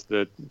benefits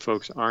that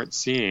folks aren't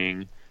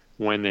seeing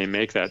when they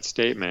make that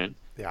statement.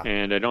 Yeah.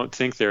 And I don't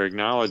think they're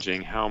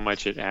acknowledging how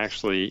much it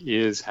actually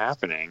is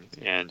happening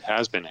and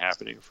has been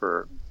happening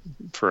for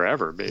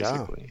forever,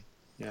 basically.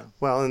 Yeah.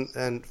 Well,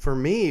 and for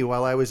me,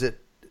 while I was at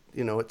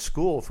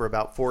school for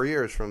about 4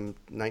 years, from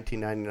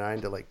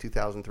 1999 to like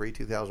 2003,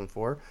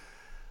 2004,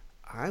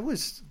 I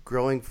was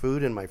growing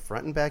food in my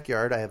front and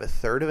backyard. I have a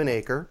third of an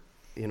acre.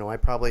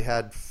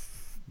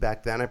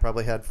 Back then, I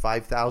probably had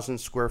 5,000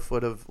 square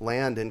foot of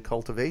land in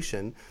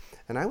cultivation,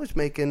 and I was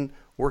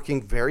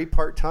working very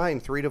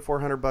part-time, $300 to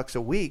 $400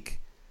 a week.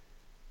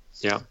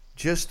 Yeah.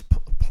 Just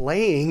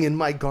playing in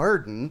my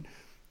garden.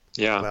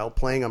 Yeah. Well,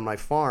 playing on my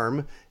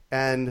farm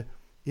and,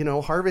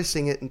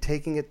 harvesting it and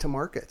taking it to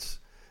markets.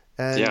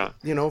 And,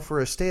 for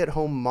a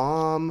stay-at-home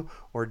mom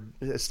or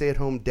a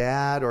stay-at-home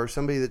dad or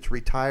somebody that's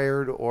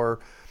retired or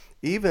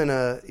even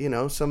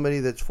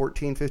somebody that's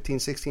 14, 15,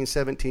 16,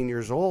 17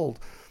 years old,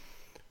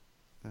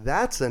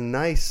 that's a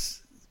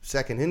nice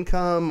second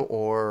income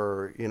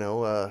or,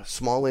 a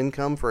small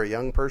income for a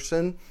young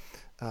person,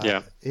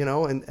 and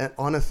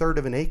on a third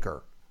of an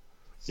acre.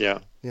 Yeah.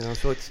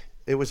 So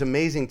it was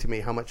amazing to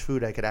me how much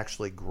food I could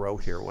actually grow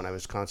here when I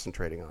was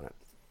concentrating on it.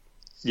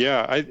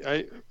 Yeah,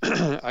 I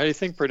I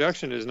think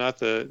production is not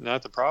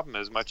the problem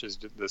as much as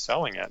the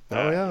selling it.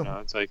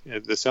 It's like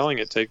the selling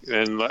it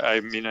and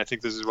I mean I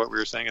think this is what we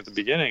were saying at the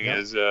beginning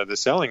is the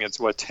selling it's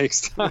what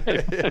takes time.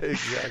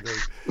 Exactly.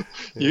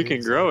 You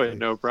can grow it,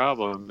 no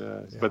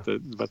problem, but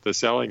the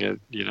selling it,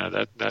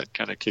 that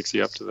kind of kicks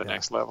you up to the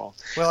next level.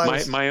 Well,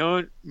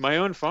 my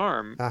own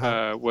farm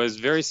was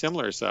very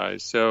similar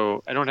size,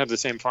 so I don't have the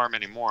same farm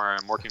anymore.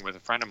 I'm working with a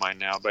friend of mine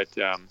now, but.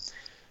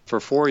 For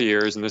 4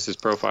 years, and this is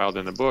profiled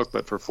in the book,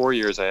 but for 4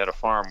 years I had a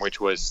farm which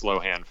was Slow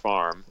Hand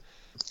Farm.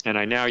 And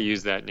I now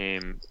use that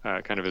name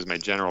kind of as my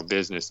general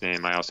business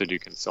name. I also do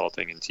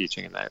consulting and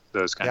teaching and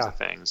those kinds of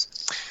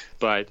things.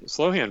 But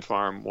Slow Hand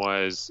Farm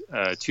was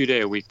a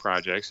 2-day-a-week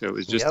project. So it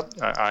was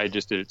just I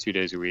just did it 2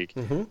 days a week.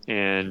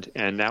 And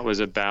that was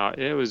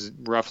it was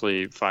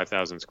roughly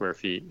 5,000 square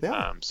feet.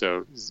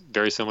 So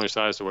very similar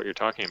size to what you're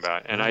talking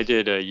about. And I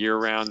did a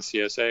year-round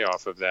CSA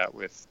off of that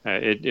with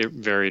it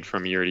varied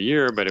from year to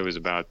year, but it was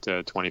about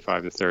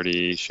 25 to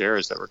 30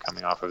 shares that were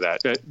coming off of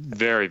that.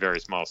 Very,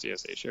 very small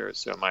CSA shares.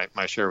 So my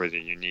share was a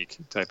unique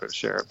type of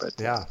share. But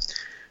that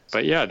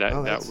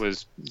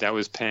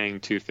was paying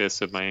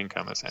 2/5 of my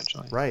income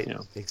essentially. Right.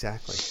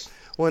 Exactly.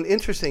 Well, and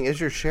interesting as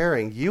you're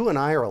sharing, you and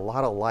I are a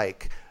lot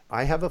alike.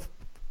 I have a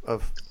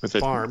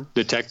farm.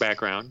 The tech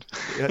background.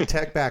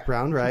 Tech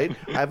background, right?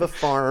 I have a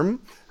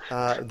farm.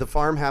 The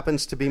farm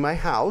happens to be my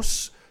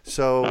house.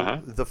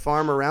 So the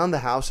farm around the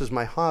house is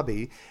my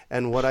hobby.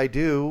 And what I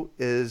do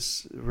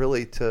is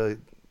really to,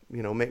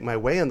 make my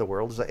way in the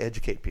world is I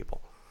educate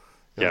people.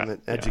 I'm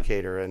an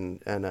educator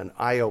and an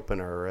eye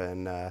opener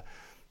and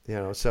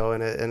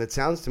and it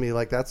sounds to me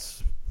like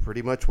that's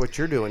pretty much what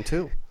you're doing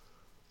too.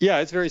 Yeah,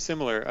 it's very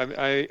similar.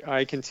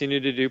 I continue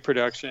to do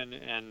production,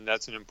 and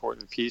that's an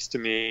important piece to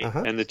me.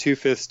 And the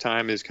 2/5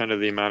 time is kind of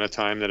the amount of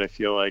time that I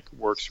feel like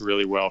works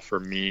really well for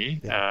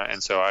me.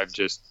 And so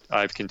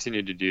I've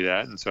continued to do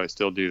that, and so I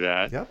still do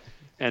that. Yep.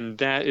 And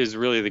that is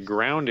really the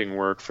grounding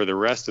work for the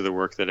rest of the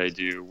work that I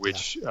do,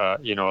 which a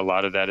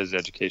lot of that is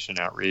education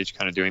outreach,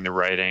 kind of doing the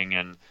writing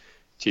and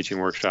teaching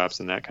workshops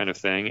and that kind of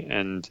thing.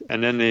 And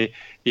then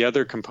the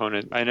other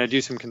component, and I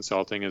do some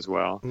consulting as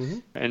well.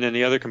 And then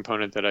the other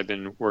component that I've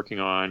been working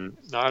on,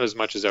 not as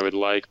much as I would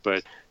like,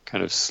 but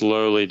kind of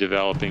slowly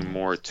developing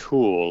more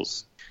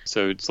tools.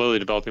 So slowly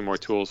developing more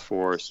tools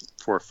for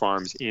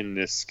farms in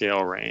this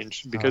scale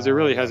range, because there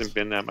really hasn't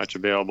been that much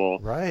available.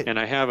 Right. And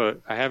I have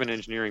an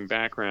engineering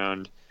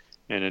background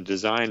and a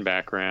design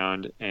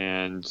background,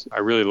 and I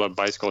really love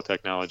bicycle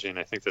technology, and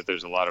I think that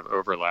there's a lot of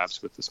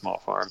overlaps with the small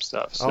farm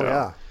stuff.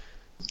 So,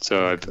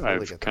 So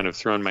I've kind of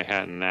thrown my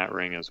hat in that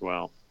ring as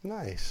well.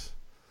 Nice.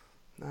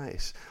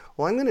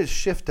 Well, I'm going to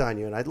shift on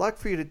you, and I'd like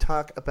for you to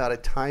talk about a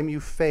time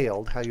you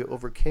failed, how you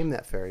overcame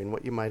that failure, and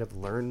what you might have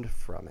learned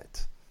from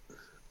it.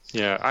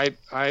 Yeah,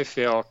 I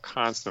fail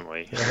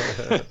constantly.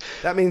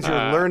 That means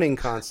you're learning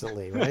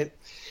constantly, right?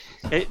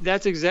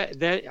 That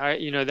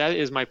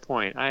is my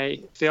point.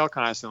 I fail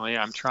constantly.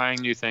 I'm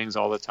trying new things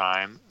all the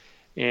time.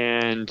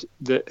 And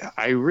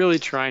I really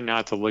try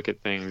not to look at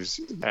things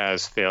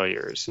as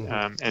failures.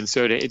 And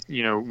so,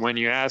 when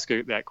you ask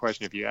that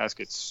question, if you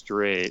ask it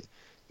straight,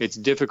 it's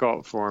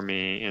difficult for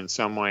me in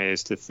some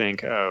ways to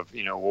think of,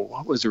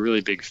 what was a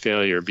really big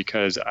failure?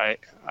 Because I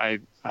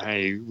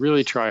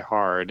really try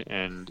hard,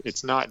 and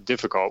it's not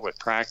difficult with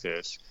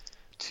practice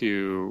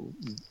to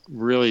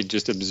really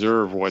just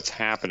observe what's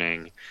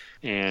happening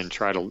and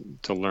try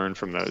to learn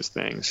from those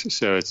things.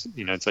 So it's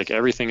like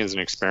everything is an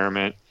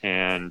experiment,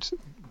 and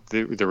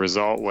the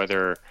result,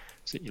 whether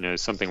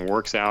something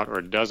works out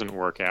or doesn't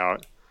work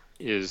out,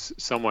 is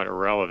somewhat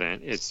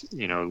irrelevant. It's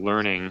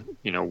learning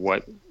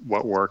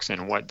what works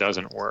and what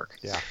doesn't work.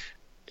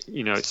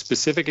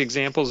 Specific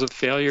examples of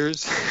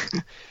failures.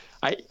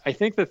 I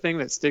think the thing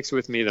that sticks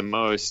with me the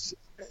most,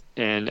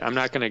 and I'm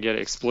not going to get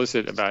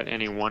explicit about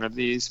any one of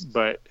these,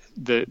 but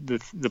the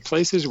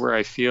places where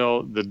I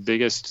feel the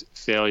biggest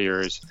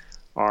failures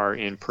are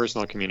in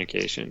personal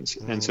communications.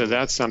 And so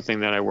that's something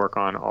that I work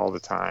on all the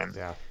time.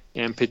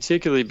 And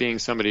particularly being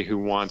somebody who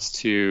wants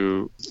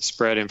to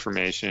spread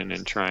information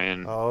and try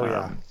and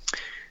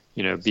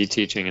be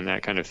teaching and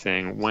that kind of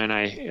thing. When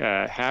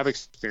I have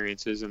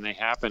experiences, and they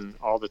happen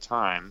all the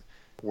time,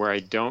 where I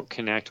don't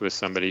connect with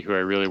somebody who I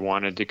really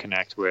wanted to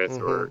connect with,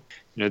 or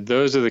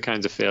those are the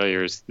kinds of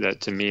failures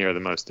that to me are the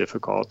most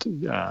difficult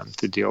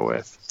to deal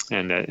with,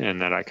 and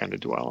that I kind of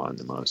dwell on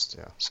the most.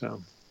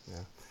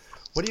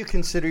 What do you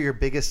consider your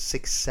biggest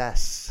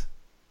success?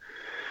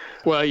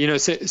 Well,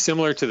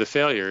 similar to the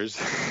failures,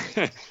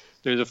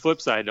 there's a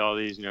flip side to all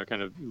these,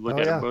 kind of look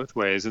at it both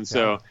ways. And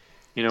so,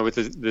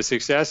 with the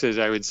successes,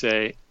 I would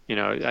say,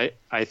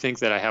 I think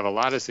that I have a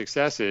lot of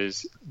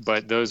successes,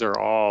 but those are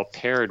all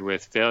paired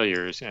with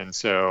failures. And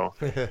so,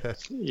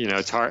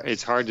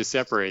 it's hard to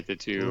separate the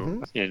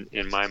two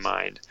in my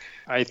mind.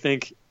 I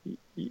think,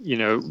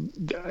 if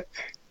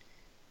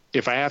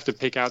I have to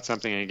pick out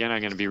something, and again, I'm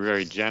going to be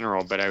very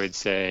general, but I would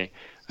say,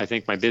 I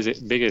think my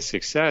biggest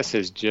success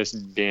has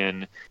just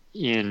been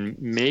in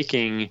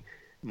making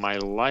my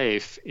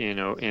life in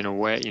a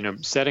way,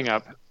 setting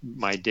up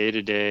my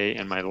day-to-day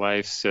and my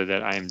life so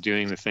that I'm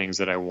doing the things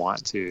that I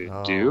want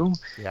to do.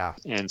 Yeah.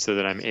 And so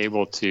that I'm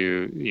able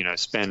to,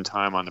 spend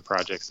time on the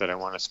projects that I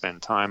want to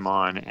spend time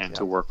on and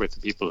to work with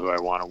the people who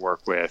I want to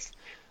work with.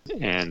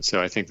 And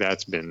so I think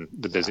that's been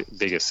the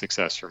biggest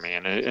success for me.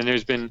 And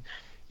there's been,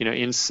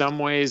 in some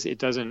ways it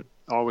doesn't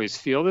always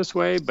feel this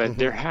way, but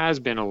there has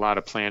been a lot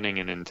of planning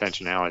and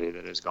intentionality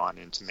that has gone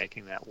into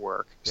making that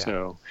work. Yeah.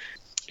 So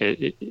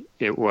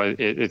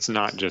it's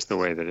not just the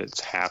way that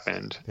it's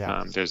happened.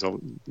 Yeah.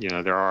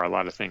 There are a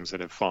lot of things that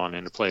have fallen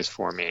into place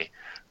for me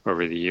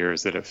over the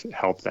years that have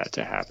helped that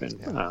to happen.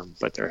 Yeah.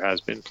 But there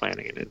has been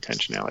planning and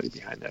intentionality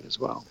behind that as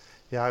well.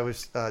 Yeah, I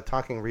was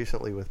talking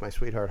recently with my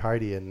sweetheart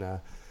Heidi,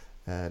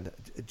 and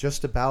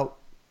just about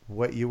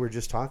what you were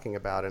just talking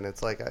about. And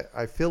it's like,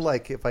 I feel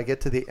like if I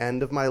get to the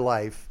end of my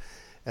life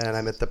and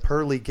I'm at the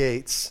pearly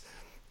gates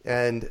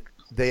and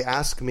they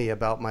ask me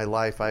about my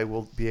life, I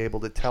will be able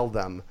to tell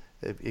them,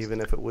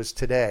 even if it was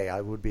today,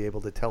 I would be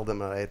able to tell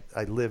them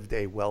I lived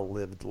a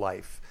well-lived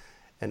life.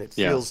 And it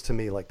feels to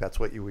me like that's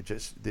what you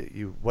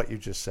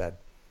just said.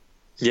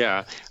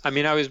 Yeah. I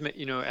mean, I was,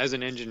 as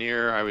an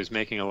engineer, I was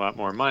making a lot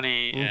more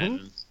money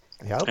and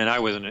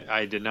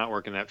I did not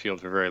work in that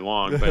field for very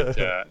long,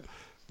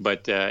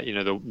 but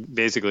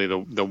basically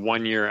the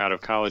 1 year out of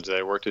college that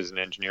I worked as an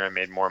engineer, I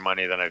made more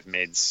money than I've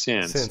made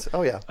since.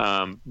 Oh yeah.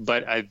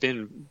 But I've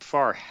been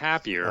far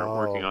happier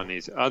working on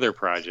these other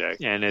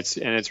projects, and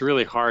it's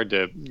really hard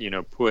to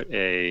put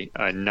a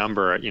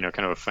number,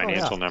 kind of a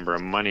financial number,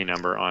 a money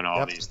number on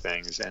all these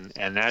things,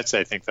 and that's,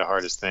 I think, the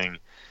hardest thing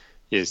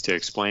is to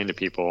explain to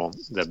people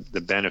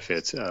the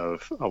benefits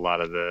of a lot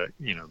of the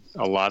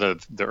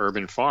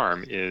urban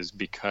farm is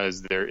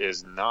because there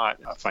is not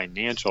a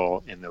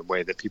financial in the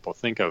way that people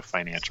think of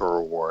financial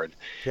reward.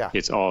 Yeah.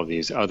 It's all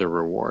these other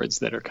rewards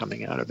that are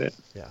coming out of it.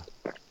 Yeah.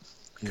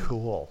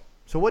 Cool.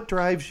 So what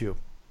drives you?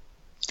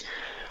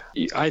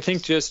 I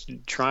think just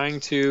trying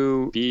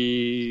to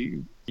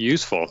be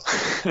useful.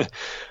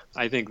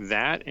 I think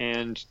that,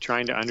 and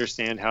trying to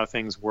understand how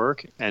things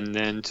work, and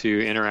then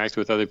to interact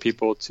with other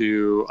people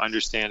to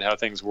understand how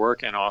things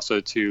work, and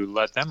also to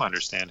let them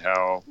understand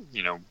how,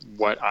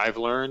 what I've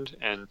learned,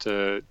 and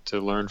to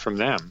learn from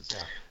them.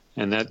 Yeah.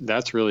 And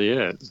that's really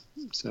it.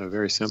 So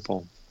very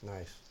simple.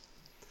 Nice.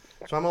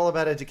 So I'm all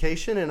about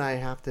education, and I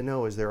have to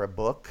know, is there a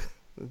book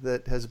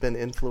that has been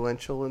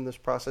influential in this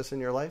process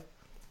in your life?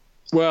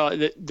 Well,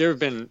 there have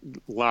been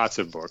lots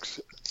of books.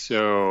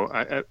 So,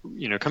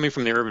 coming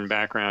from the urban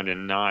background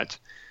and not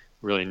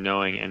really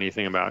knowing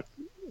anything about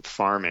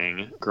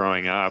farming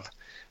growing up,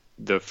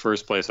 the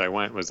first place I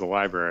went was the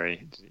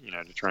library,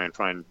 to try and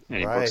find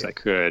any books I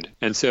could.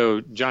 And so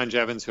John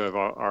Jevons, who I've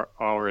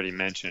already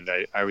mentioned,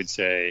 I would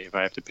say if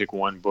I have to pick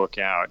one book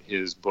out,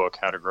 his book,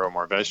 How to Grow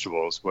More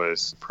Vegetables,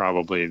 was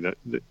probably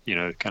the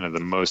kind of the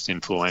most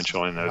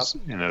influential in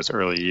those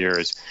early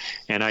years.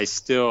 And I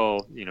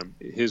still,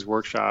 his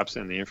workshops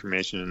and the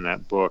information in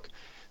that book,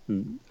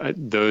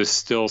 those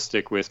still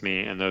stick with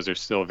me, and those are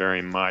still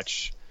very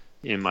much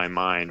in my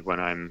mind when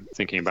I'm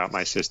thinking about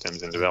my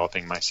systems and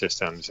developing my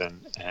systems.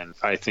 And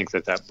I think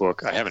that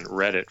book, I haven't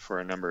read it for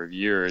a number of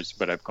years,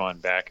 but I've gone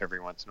back every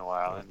once in a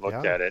while and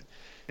looked at it.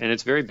 And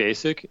it's very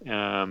basic,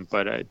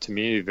 but to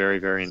me, very,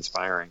 very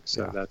inspiring.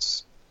 So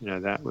that's,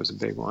 that was a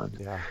big one.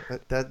 Yeah,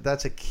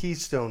 that's a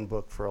keystone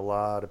book for a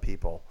lot of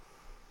people.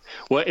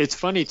 Well, it's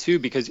funny, too,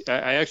 because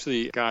I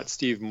actually got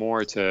Steve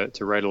Moore to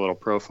write a little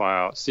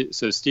profile.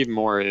 So Steve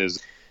Moore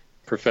is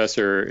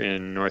professor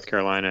in North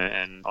Carolina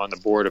and on the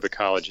board of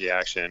Ecology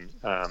Action.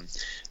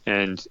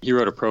 And he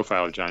wrote a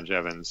profile of John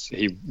Jevons.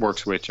 He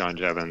works with John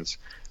Jevons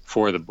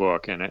for the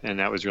book. And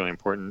that was really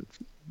important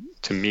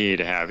to me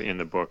to have in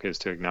the book, is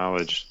to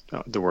acknowledge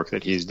the work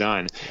that he's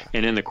done.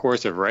 And in the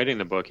course of writing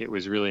the book, it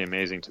was really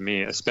amazing to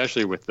me,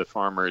 especially with the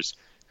farmers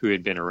who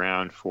had been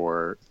around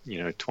for,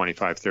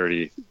 25,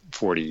 30,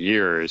 40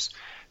 years,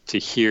 to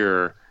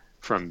hear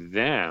from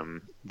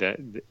them that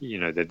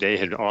that they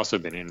had also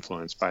been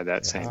influenced by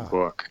that same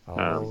book.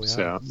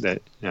 So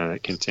that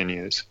that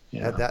continues.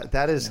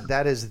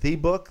 That is the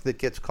book that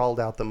gets called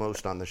out the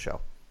most on the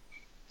show.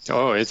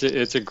 Oh, it's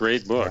a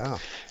great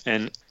book.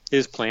 And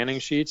his planning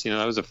sheets,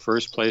 that was the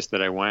first place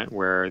that I went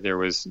where there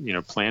was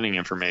planning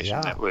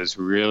information that was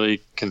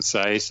really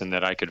concise and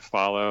that I could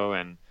follow.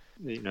 And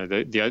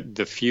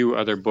the few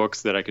other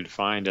books that I could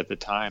find at the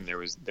time, there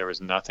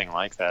was nothing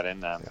like that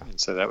in them. And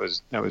so that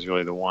was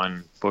really the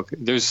one book.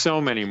 There's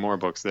so many more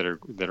books that are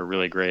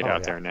really great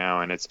out there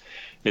now, and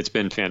it's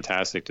been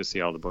fantastic to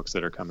see all the books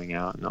that are coming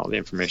out and all the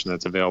information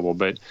that's available.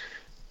 But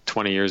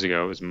 20 years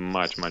ago, it was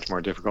much, much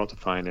more difficult to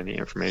find any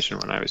information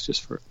when I was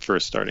just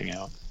first starting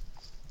out.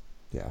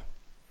 Yeah.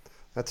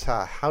 That's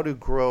How to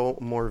Grow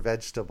More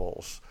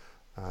Vegetables.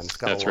 It's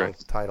got a long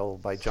title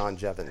by John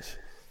Jevons.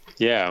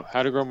 Yeah,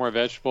 How to Grow More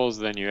Vegetables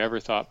Than You Ever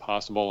Thought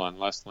Possible on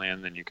Less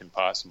Land Than You Can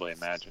Possibly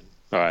Imagine.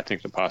 Oh, I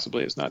think the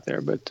possibly is not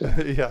there, but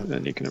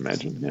then you can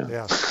imagine.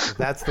 Yeah,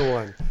 that's the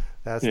one.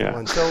 That's the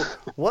one. So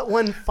what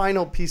one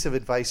final piece of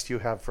advice do you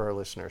have for our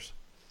listeners?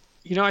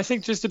 I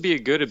think just to be a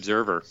good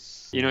observer,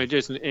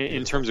 just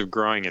in terms of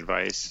growing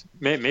advice,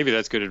 maybe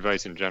that's good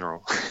advice in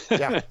general.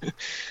 Yeah.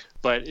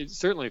 But it's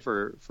certainly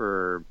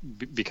for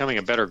becoming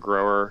a better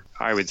grower,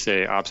 I would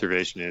say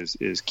observation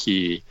is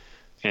key,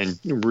 and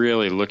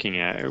really looking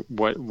at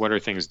what are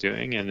things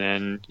doing, and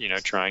then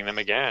trying them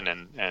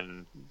again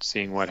and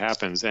seeing what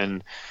happens.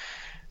 And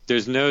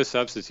there's no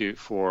substitute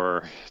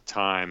for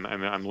time. I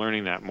mean, I'm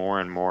learning that more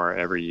and more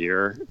every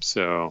year.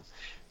 So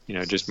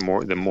just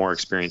the more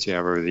experience you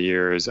have over the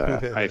years,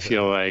 I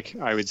feel like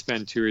I would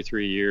spend 2 or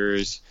 3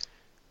 years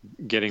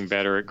getting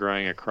better at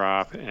growing a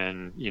crop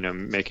and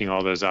making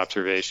all those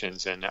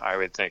observations, and I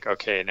would think,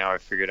 okay, now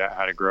I've figured out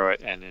how to grow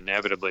it, and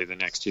inevitably the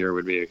next year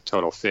would be a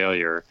total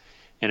failure.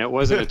 And it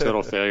wasn't a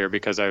total failure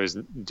because I was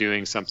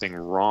doing something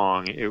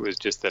wrong. It was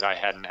just that I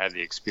hadn't had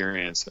the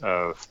experience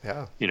of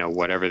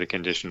whatever the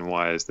condition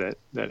was that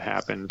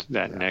happened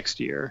that next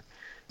year.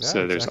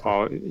 So there's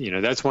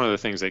that's one of the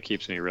things that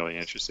keeps me really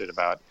interested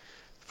about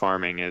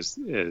farming is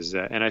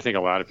and I think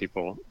a lot of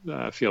people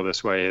feel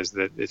this way, is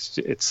that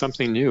it's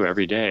something new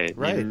every day.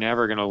 Right. You're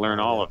never going to learn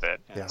all of it.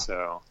 And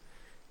so,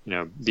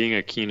 being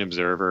a keen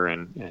observer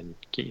and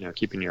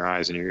keeping your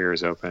eyes and your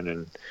ears open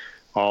and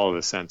all of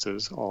the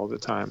senses all the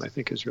time, I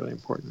think is really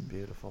important.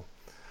 Beautiful.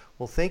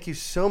 Well, thank you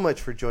so much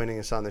for joining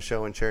us on the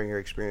show and sharing your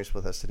experience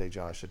with us today,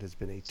 Josh. It has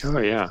been a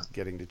treat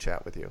getting to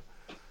chat with you.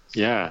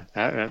 Yeah,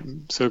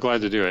 I'm so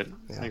glad to do it.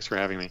 Yeah. Thanks for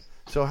having me.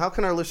 So how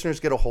can our listeners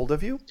get a hold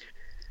of you?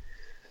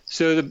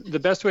 So the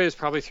best way is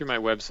probably through my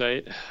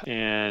website,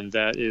 and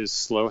that is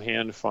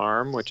Slowhand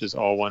Farm, which is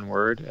all one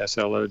word,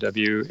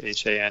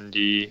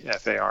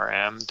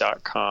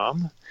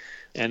 SLOWHANDFARM.com.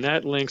 And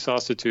that links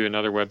also to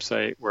another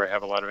website where I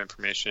have a lot of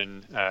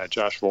information,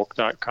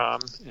 joshvolk.com,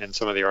 and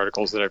some of the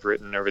articles that I've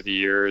written over the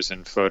years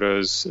and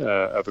photos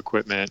of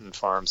equipment and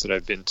farms that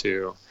I've been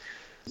to.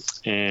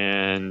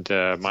 And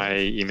my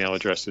email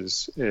address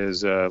is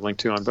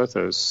linked to on both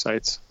those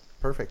sites.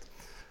 Perfect.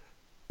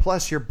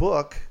 Plus, your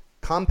book,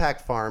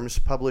 Compact Farms,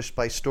 published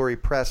by Story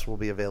Press, will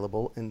be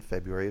available in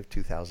February of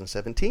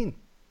 2017.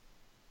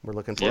 We're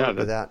looking forward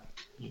to that.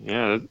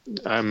 Yeah,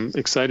 I'm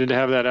excited to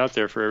have that out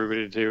there for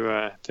everybody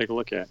to take a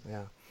look at.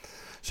 Yeah.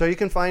 So you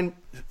can find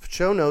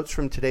show notes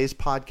from today's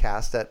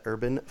podcast at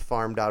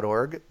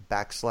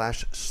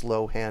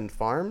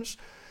urbanfarm.org/slowhandfarms.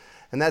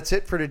 And that's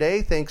it for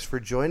today. Thanks for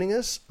joining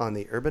us on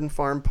the Urban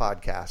Farm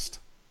Podcast.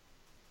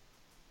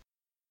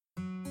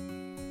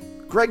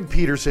 Greg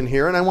Peterson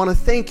here, and I want to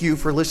thank you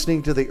for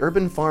listening to the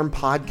Urban Farm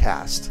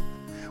Podcast.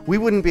 We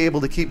wouldn't be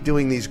able to keep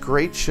doing these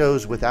great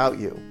shows without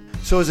you.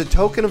 So as a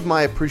token of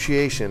my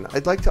appreciation,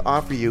 I'd like to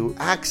offer you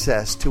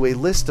access to a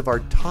list of our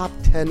top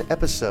 10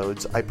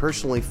 episodes I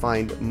personally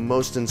find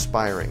most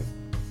inspiring.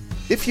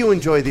 If you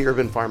enjoy the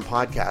Urban Farm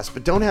Podcast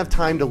but don't have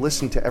time to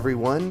listen to every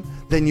one,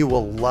 then you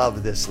will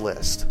love this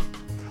list.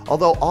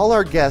 Although all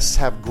our guests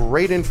have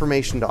great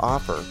information to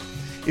offer,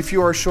 if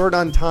you are short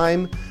on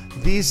time,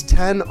 these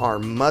 10 are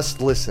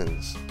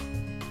must-listens.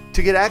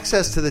 To get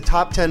access to the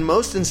top 10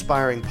 most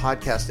inspiring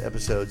podcast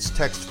episodes,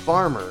 text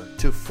FARMER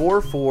to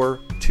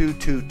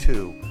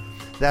 44222.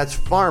 That's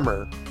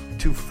FARMER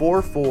to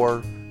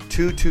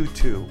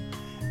 44222.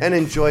 And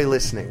enjoy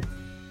listening.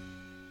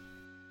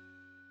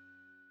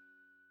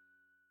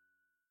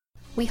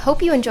 We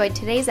hope you enjoyed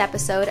today's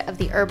episode of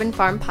the Urban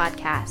Farm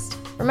Podcast.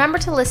 Remember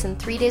to listen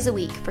 3 days a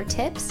week for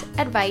tips,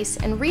 advice,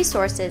 and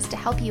resources to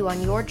help you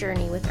on your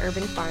journey with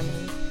urban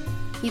farming.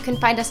 You can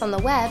find us on the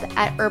web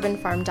at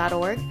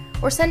urbanfarm.org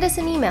or send us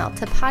an email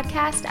to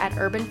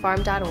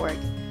podcast@urbanfarm.org.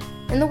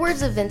 In the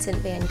words of Vincent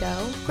van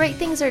Gogh, great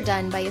things are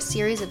done by a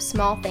series of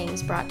small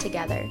things brought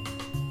together.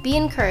 Be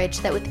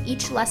encouraged that with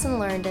each lesson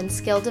learned and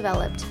skill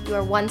developed, you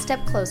are one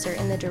step closer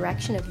in the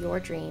direction of your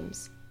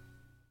dreams.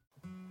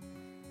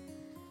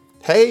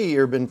 Hey,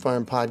 Urban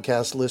Farm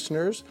Podcast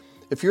listeners.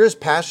 If you're as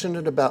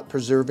passionate about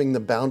preserving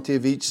the bounty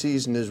of each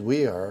season as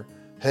we are,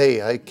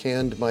 hey, I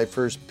canned my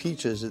first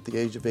peaches at the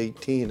age of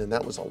 18, and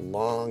that was a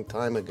long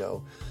time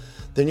ago,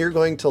 then you're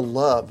going to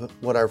love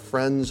what our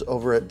friends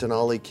over at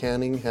Denali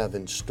Canning have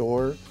in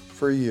store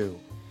for you.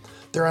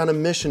 They're on a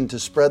mission to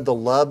spread the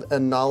love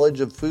and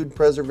knowledge of food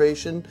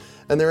preservation,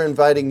 and they're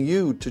inviting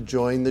you to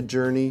join the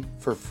journey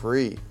for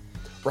free.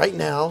 Right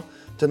now,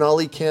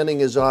 Denali Canning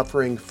is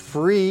offering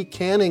free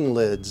canning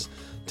lids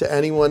to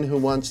anyone who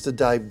wants to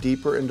dive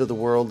deeper into the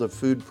world of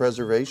food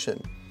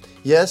preservation.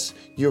 Yes,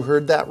 you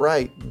heard that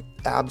right.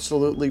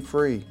 Absolutely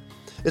free.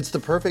 It's the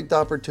perfect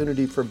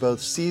opportunity for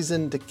both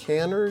seasoned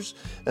canners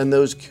and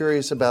those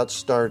curious about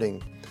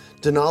starting.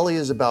 Denali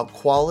is about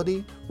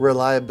quality,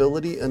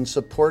 reliability, and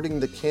supporting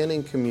the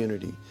canning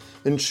community,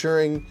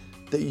 ensuring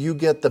that you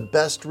get the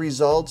best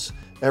results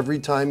every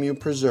time you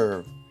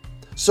preserve.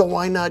 So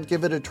why not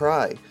give it a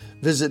try?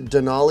 Visit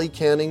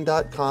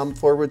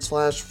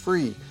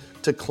denalicanning.com/free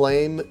to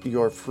claim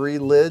your free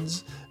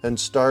lids and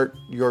start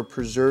your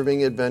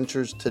preserving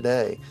adventures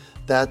today.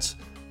 That's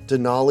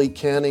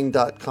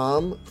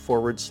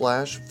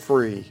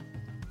denalicanning.com/free.